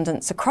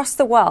correspondents across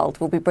the world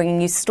will be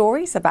bringing you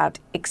stories about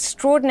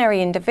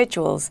extraordinary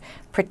individuals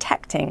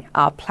protecting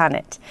our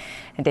planet.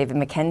 And David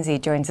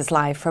McKenzie joins us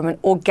live from an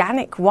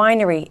organic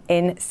winery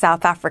in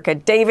South Africa.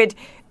 David,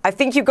 I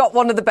think you got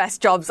one of the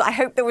best jobs. I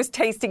hope there was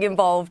tasting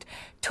involved.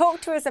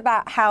 Talk to us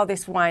about how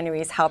this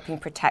winery is helping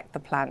protect the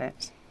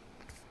planet.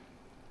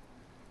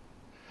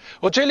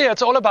 Well, Julia,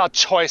 it's all about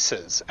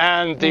choices.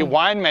 And the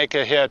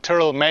winemaker here,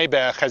 Tyrrell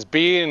Mayberg, has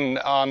been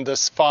on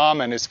this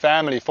farm and his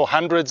family for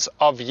hundreds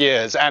of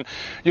years. And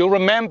you'll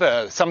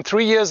remember some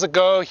 3 years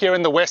ago here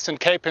in the Western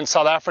Cape in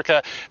South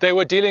Africa, they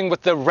were dealing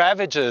with the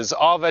ravages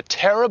of a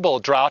terrible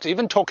drought,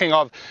 even talking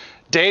of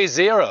day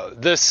zero,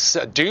 this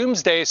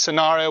doomsday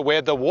scenario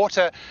where the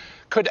water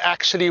could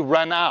actually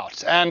run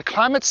out. And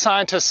climate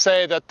scientists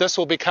say that this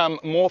will become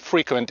more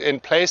frequent in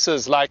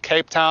places like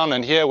Cape Town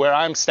and here where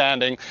I'm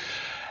standing.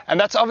 And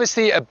that's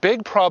obviously a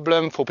big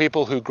problem for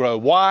people who grow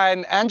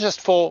wine and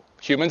just for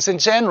humans in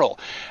general.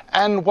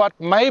 And what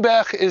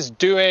Maybach is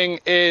doing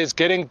is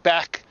getting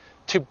back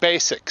to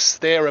basics.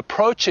 Their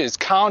approach is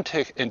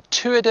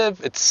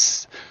counterintuitive,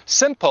 it's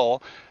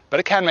simple, but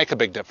it can make a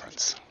big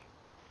difference.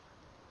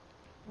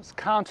 It's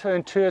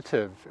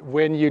counterintuitive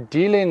when you're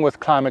dealing with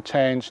climate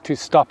change to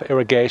stop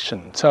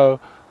irrigation. So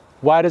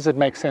why does it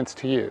make sense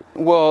to you?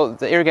 Well,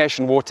 the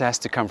irrigation water has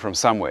to come from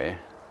somewhere.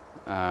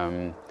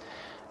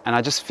 And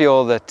I just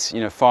feel that,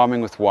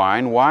 farming with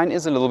wine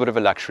is a little bit of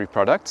a luxury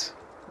product.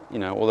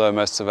 Although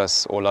most of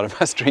us, or a lot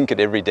of us, drink it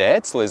every day,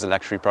 it still is a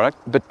luxury product.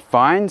 But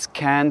vines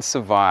can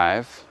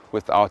survive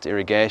without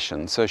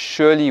irrigation. So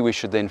surely we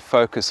should then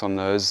focus on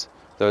those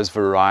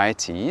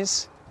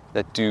varieties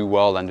that do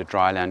well under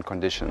dryland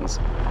conditions.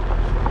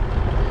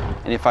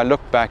 And if I look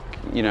back,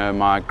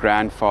 my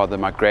grandfather,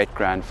 my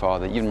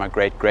great-grandfather, even my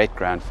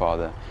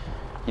great-great-grandfather,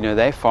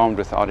 they farmed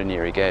without any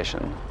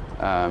irrigation.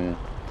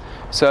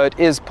 So it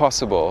is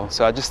possible.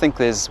 So I just think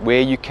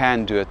where you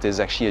can do it, there's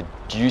actually a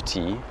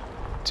duty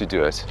to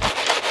do it.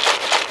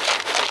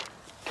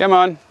 Come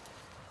on.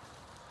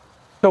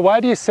 So why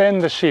do you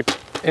send the sheep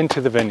into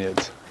the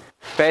vineyards?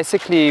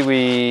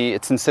 Basically,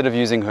 it's instead of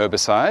using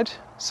herbicide,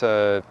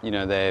 so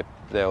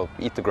they'll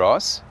eat the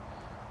grass,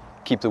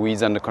 keep the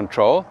weeds under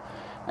control,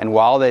 and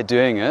while they're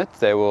doing it,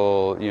 they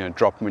will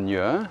drop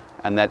manure,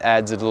 and that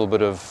adds a little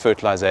bit of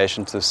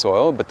fertilization to the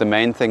soil. But the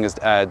main thing is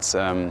it adds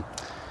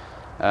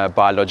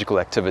biological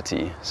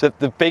activity. So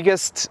the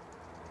biggest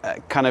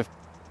kind of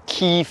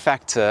key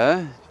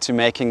factor to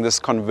making this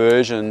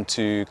conversion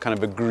to kind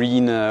of a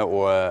greener,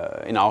 or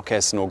in our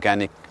case an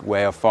organic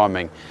way of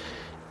farming,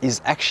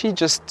 is actually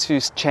just to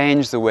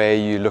change the way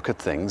you look at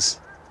things.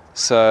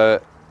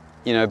 So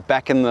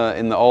back in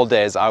the old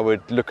days, I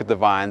would look at the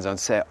vines and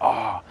say,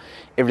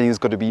 everything's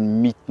got to be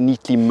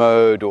neatly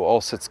mowed, or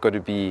also it's got to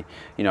be,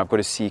 I've got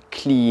to see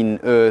clean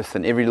earth,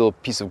 and every little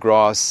piece of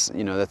grass,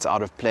 that's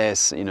out of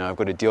place, I've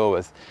got to deal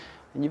with.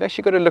 And you've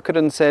actually got to look at it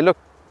and say, look,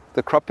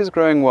 the crop is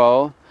growing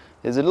well,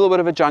 there's a little bit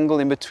of a jungle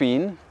in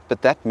between,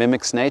 but that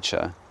mimics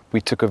nature.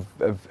 We took a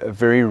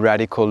very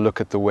radical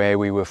look at the way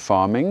we were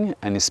farming,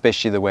 and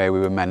especially the way we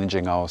were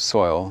managing our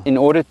soil. In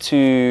order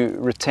to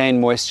retain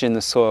moisture in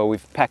the soil,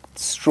 we've packed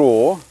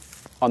straw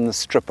on the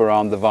strip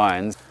around the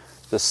vines.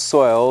 The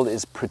soil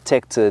is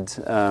protected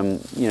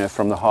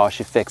from the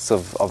harsh effects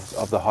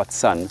of the hot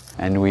sun.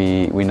 And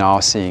we're now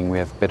seeing we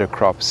have better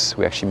crops,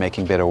 we're actually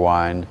making better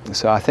wine.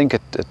 So I think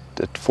it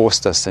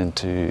forced us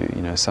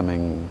into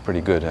something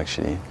pretty good,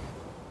 actually.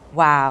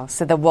 Wow,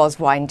 so there was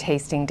wine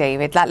tasting,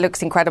 David. That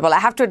looks incredible. I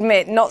have to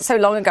admit, not so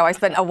long ago, I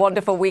spent a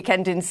wonderful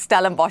weekend in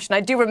Stellenbosch, and I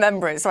do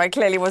remember it, so I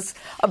clearly was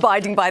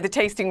abiding by the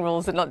tasting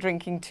rules and not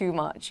drinking too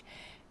much.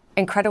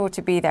 Incredible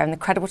to be there, and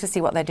incredible to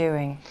see what they're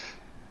doing.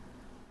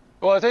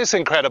 Well, it is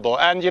incredible.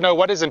 And,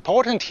 what is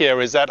important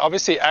here is that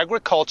obviously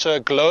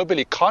agriculture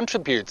globally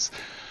contributes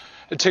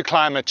to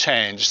climate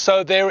change.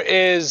 So there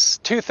is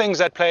two things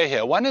at play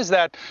here. One is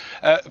that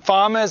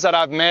farmers that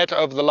I've met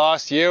over the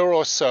last year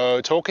or so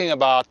talking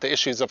about the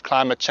issues of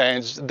climate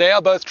change, they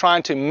are both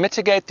trying to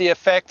mitigate the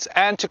effects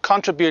and to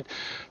contribute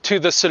to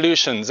the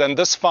solutions. And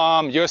this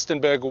farm,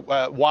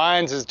 Joostenburg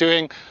Wines, is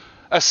doing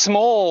a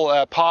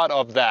small part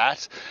of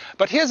that.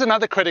 But here's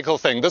another critical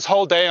thing. This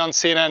whole day on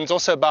CNN is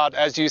also about,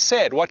 as you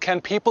said, what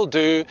can people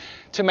do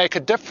to make a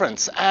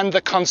difference? And the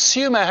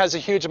consumer has a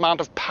huge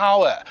amount of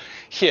power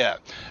here.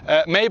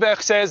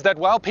 Maybach says that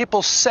while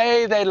people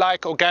say they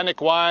like organic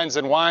wines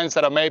and wines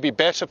that are maybe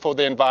better for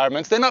the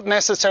environment, they're not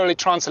necessarily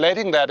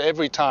translating that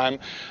every time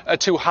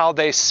to how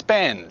they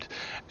spend.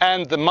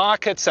 And the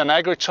markets and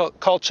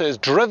agriculture is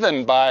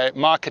driven by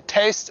market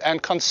tastes and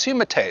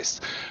consumer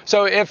tastes.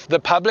 So if the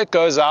public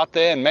goes out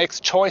there and makes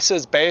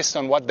choices based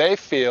on what they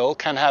feel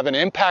can have an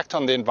impact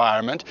on the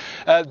environment,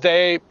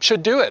 they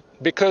should do it,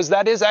 because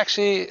that is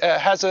actually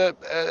has a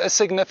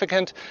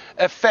significant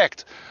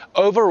effect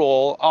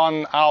overall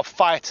on our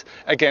fight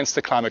against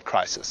the climate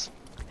crisis.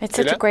 It's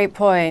such a great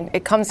point.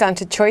 It comes down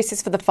to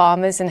choices for the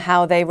farmers and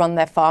how they run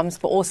their farms,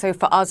 but also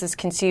for us as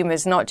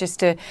consumers, not just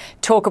to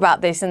talk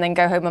about this and then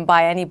go home and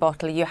buy any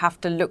bottle. You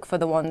have to look for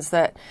the ones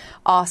that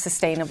are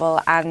sustainable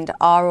and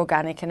are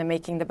organic and are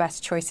making the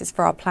best choices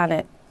for our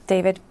planet.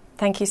 David,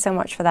 thank you so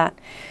much for that.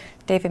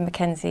 David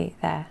McKenzie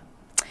there.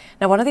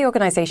 Now, one of the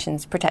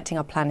organisations protecting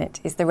our planet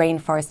is the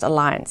Rainforest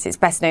Alliance. It's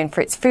best known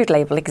for its food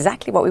label,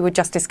 exactly what we were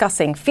just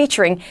discussing,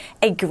 featuring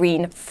a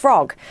green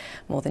frog.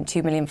 More than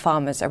 2 million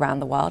farmers around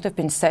the world have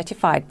been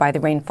certified by the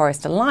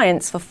Rainforest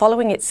Alliance for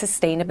following its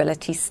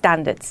sustainability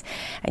standards.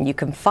 And you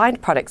can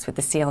find products with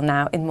the seal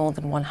now in more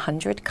than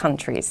 100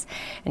 countries.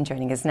 And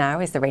joining us now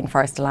is the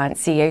Rainforest Alliance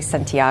CEO,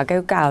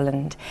 Santiago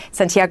Gowland.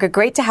 Santiago,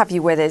 great to have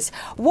you with us.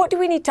 What do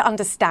we need to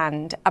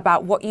understand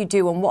about what you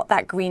do and what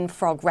that green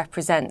frog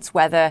represents,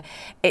 whether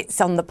it's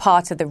on the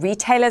part of the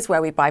retailers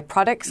where we buy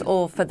products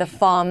or for the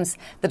farms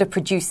that are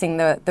producing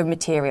the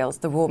materials,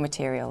 the raw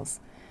materials?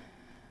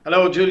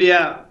 Hello,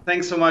 Julia.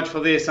 Thanks so much for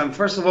this. And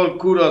first of all,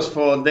 kudos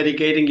for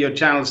dedicating your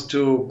channels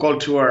to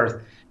Cold to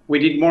Earth. We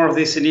need more of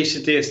these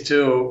initiatives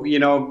to,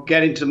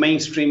 get into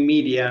mainstream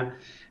media.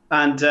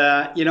 And,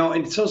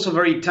 it's also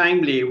very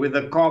timely with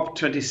the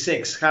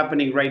COP26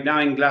 happening right now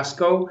in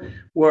Glasgow,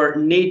 where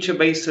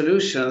nature-based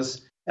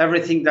solutions,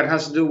 everything that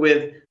has to do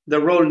with the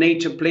role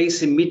nature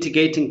plays in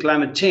mitigating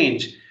climate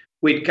change,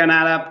 which can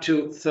add up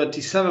to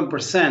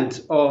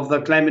 37% of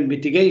the climate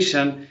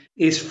mitigation,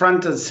 is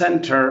front and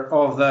center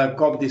of the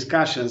COP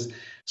discussions.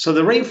 So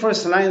the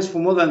Rainforest Alliance for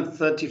more than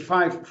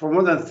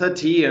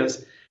 30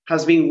 years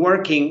has been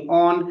working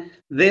on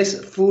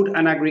this food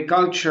and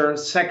agriculture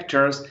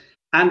sectors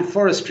and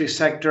forestry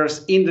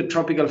sectors in the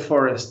tropical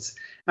forests.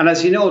 And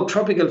as you know,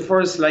 tropical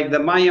forests like the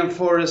Mayan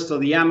forest or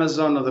the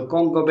Amazon or the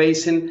Congo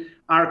Basin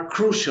are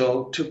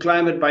crucial to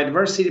climate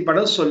biodiversity, but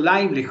also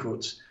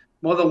livelihoods.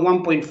 More than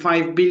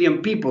 1.5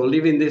 billion people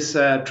live in this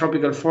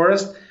tropical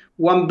forest,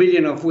 1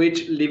 billion of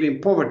which live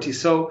in poverty.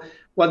 So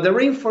what the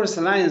Rainforest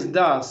Alliance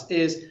does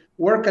is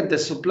work at the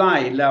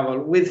supply level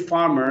with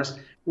farmers,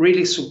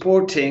 really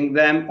supporting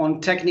them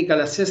on technical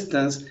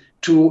assistance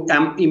to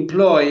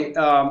employ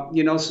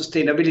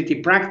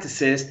sustainability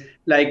practices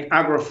like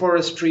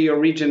agroforestry or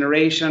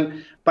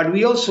regeneration. But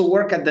we also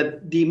work at the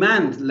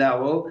demand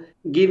level,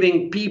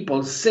 giving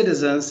people,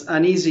 citizens,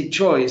 an easy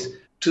choice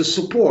to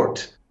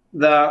support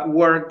the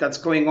work that's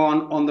going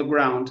on the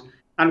ground.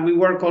 And we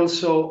work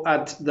also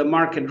at the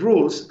market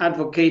rules,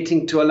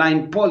 advocating to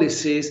align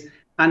policies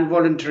and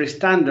voluntary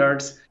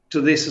standards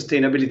to these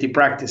sustainability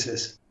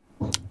practices.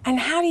 And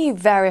how do you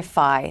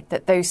verify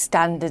that those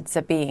standards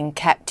are being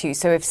kept to?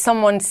 So if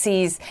someone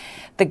sees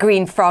the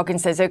green frog and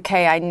says,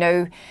 OK, I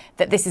know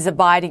that this is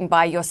abiding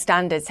by your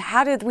standards,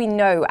 how do we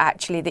know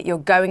actually that you're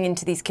going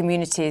into these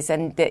communities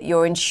and that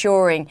you're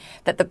ensuring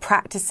that the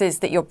practices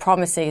that you're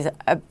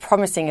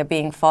promising are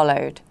being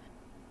followed?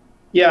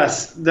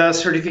 Yes, the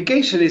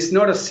certification is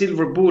not a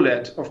silver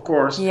bullet, of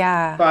course,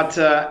 but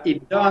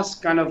it does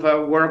kind of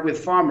work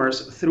with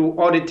farmers through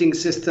auditing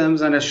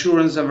systems and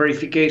assurance and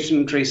verification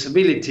and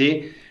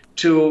traceability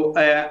to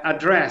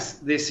address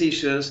these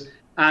issues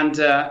and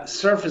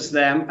surface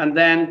them and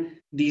then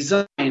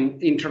design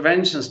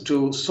interventions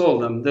to solve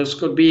them. Those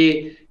could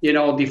be,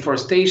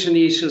 deforestation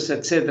issues,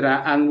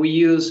 etc. And we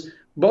use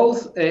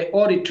both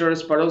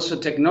auditors, but also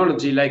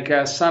technology like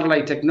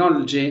satellite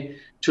technology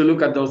to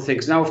look at those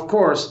things. Now, of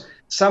course,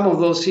 some of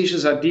those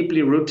issues are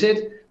deeply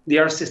rooted. They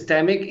are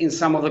systemic in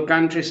some of the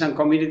countries and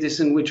communities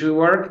in which we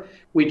work,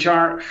 which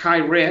are high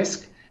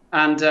risk.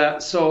 And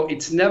so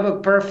it's never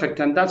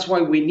perfect. And that's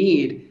why we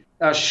need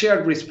a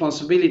shared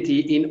responsibility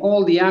in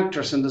all the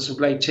actors in the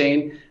supply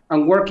chain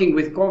and working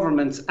with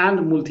governments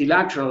and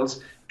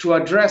multilaterals to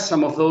address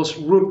some of those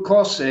root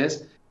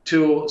causes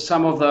to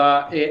some of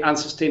the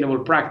unsustainable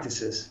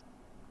practices.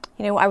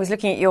 I was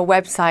looking at your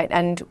website,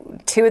 and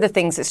two of the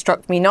things that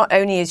struck me, not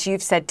only as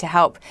you've said to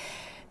help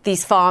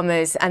these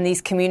farmers and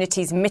these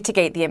communities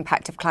mitigate the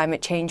impact of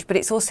climate change, but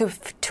it's also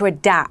to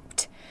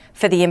adapt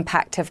for the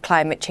impact of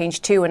climate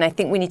change too. And I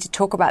think we need to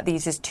talk about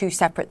these as two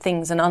separate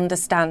things and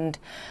understand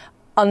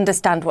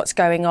what's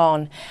going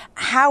on.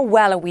 How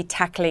well are we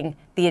tackling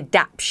the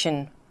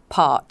adaptation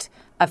part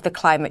of the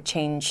climate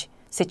change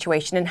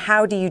situation, and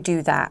how do you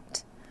do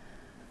that?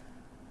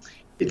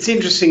 It's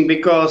interesting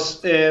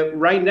because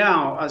right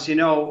now, as you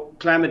know,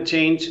 climate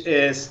change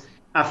is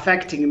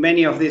affecting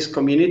many of these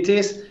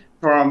communities,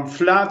 from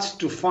floods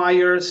to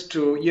fires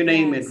to you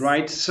name it,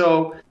 right?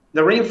 So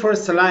the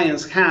Rainforest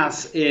Alliance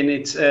has in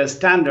its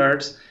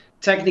standards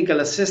technical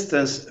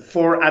assistance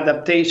for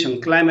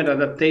adaptation, climate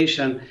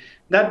adaptation.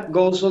 That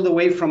goes all the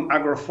way from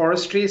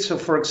agroforestry. So,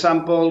 for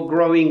example,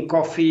 growing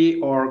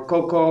coffee or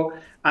cocoa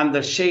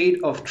under shade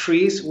of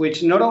trees,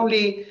 which not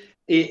only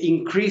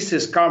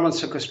increases carbon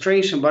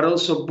sequestration, but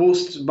also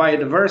boosts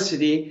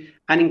biodiversity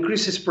and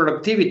increases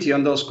productivity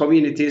on those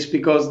communities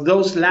because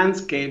those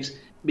landscapes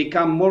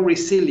become more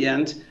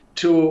resilient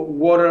to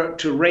water,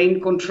 to rain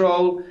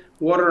control,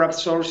 water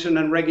absorption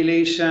and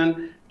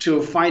regulation,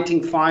 to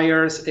fighting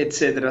fires,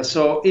 etc.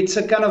 So it's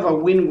a kind of a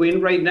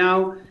win-win right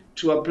now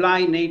to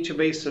apply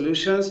nature-based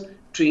solutions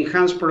to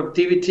enhance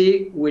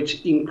productivity,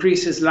 which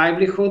increases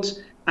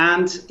livelihoods,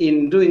 and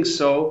in doing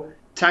so,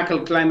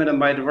 tackle climate and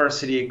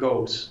biodiversity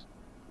goals.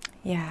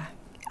 Yeah.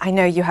 I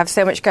know you have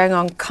so much going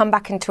on. Come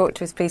back and talk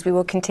to us, please. We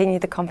will continue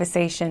the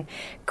conversation.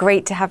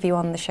 Great to have you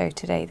on the show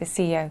today, the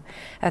CEO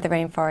of the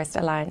Rainforest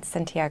Alliance,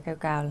 Santiago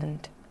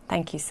Gowland.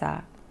 Thank you,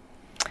 sir.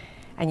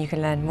 And you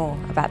can learn more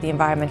about the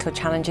environmental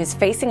challenges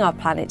facing our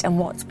planet and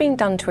what's being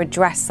done to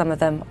address some of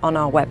them on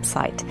our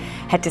website.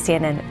 Head to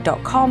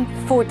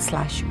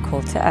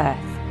cnn.com/call to earth.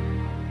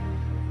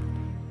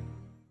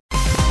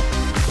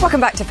 Welcome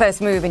back to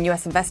First Move. And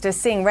US investors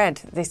seeing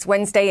red this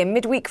Wednesday in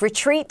midweek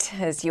retreat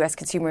as US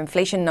consumer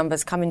inflation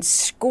numbers come in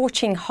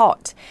scorching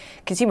hot.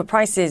 Consumer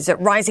prices are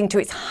rising to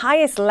its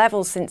highest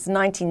level since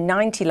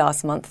 1990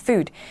 last month.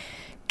 Food,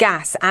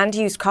 gas and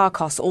used car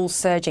costs all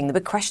surging. The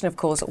big question, of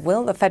course,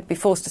 will the Fed be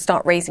forced to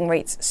start raising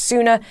rates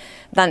sooner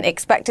than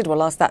expected?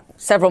 We'll ask that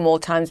several more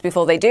times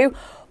before they do.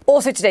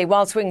 Also today,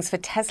 wild swings for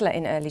Tesla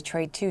in early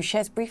trade too.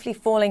 Shares briefly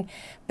falling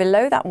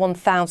below that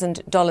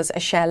 $1,000 a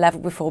share level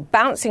before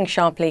bouncing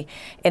sharply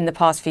in the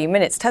past few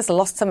minutes. Tesla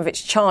lost some of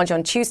its charge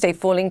on Tuesday,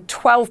 falling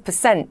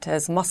 12%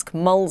 as Musk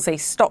mulls a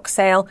stock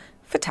sale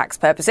for tax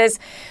purposes.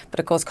 But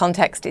of course,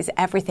 context is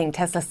everything.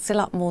 Tesla's still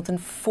up more than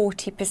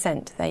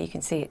 40%. There you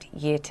can see it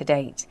year to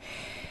date.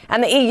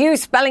 And the EU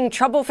spelling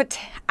trouble for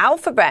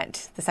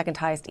Alphabet. The second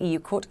highest EU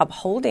court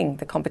upholding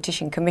the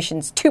Competition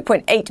Commission's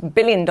 $2.8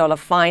 billion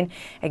fine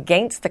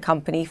against the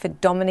company for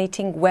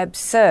dominating web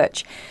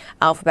search.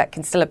 Alphabet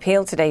can still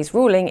appeal today's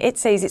ruling. It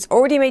says it's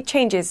already made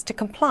changes to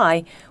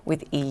comply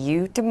with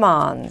EU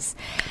demands.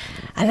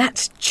 And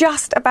that's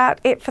just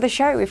about it for the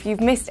show. If you've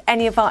missed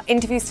any of our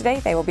interviews today,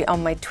 they will be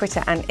on my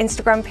Twitter and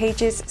Instagram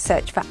pages.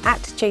 Search for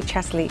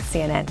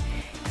 @JChatterleyCNN.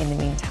 In the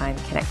meantime,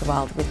 Connect the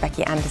World with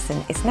Becky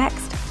Anderson is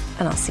next,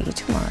 and I'll see you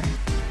tomorrow.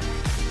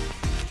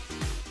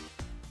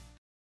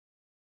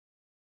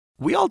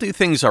 We all do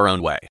things our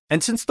own way.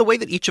 And since the way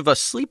that each of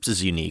us sleeps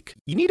is unique,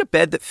 you need a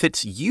bed that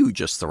fits you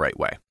just the right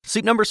way.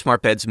 Sleep Number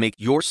smart beds make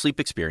your sleep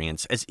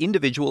experience as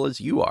individual as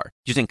you are,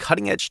 using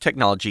cutting-edge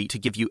technology to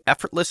give you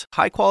effortless,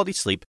 high-quality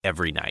sleep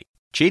every night.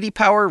 J.D.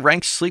 Power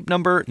ranks Sleep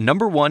Number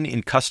 #1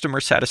 in customer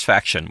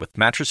satisfaction with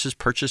mattresses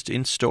purchased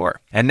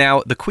in-store. And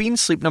now, the Queen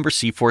Sleep Number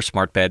C4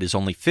 smart bed is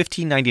only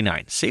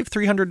 $1,599. Save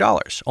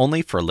 $300,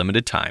 only for a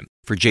limited time.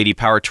 For J.D.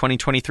 Power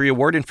 2023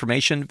 award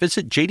information,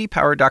 visit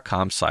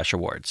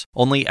jdpower.com/awards.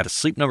 Only at a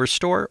Sleep Number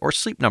store or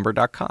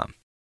sleepnumber.com.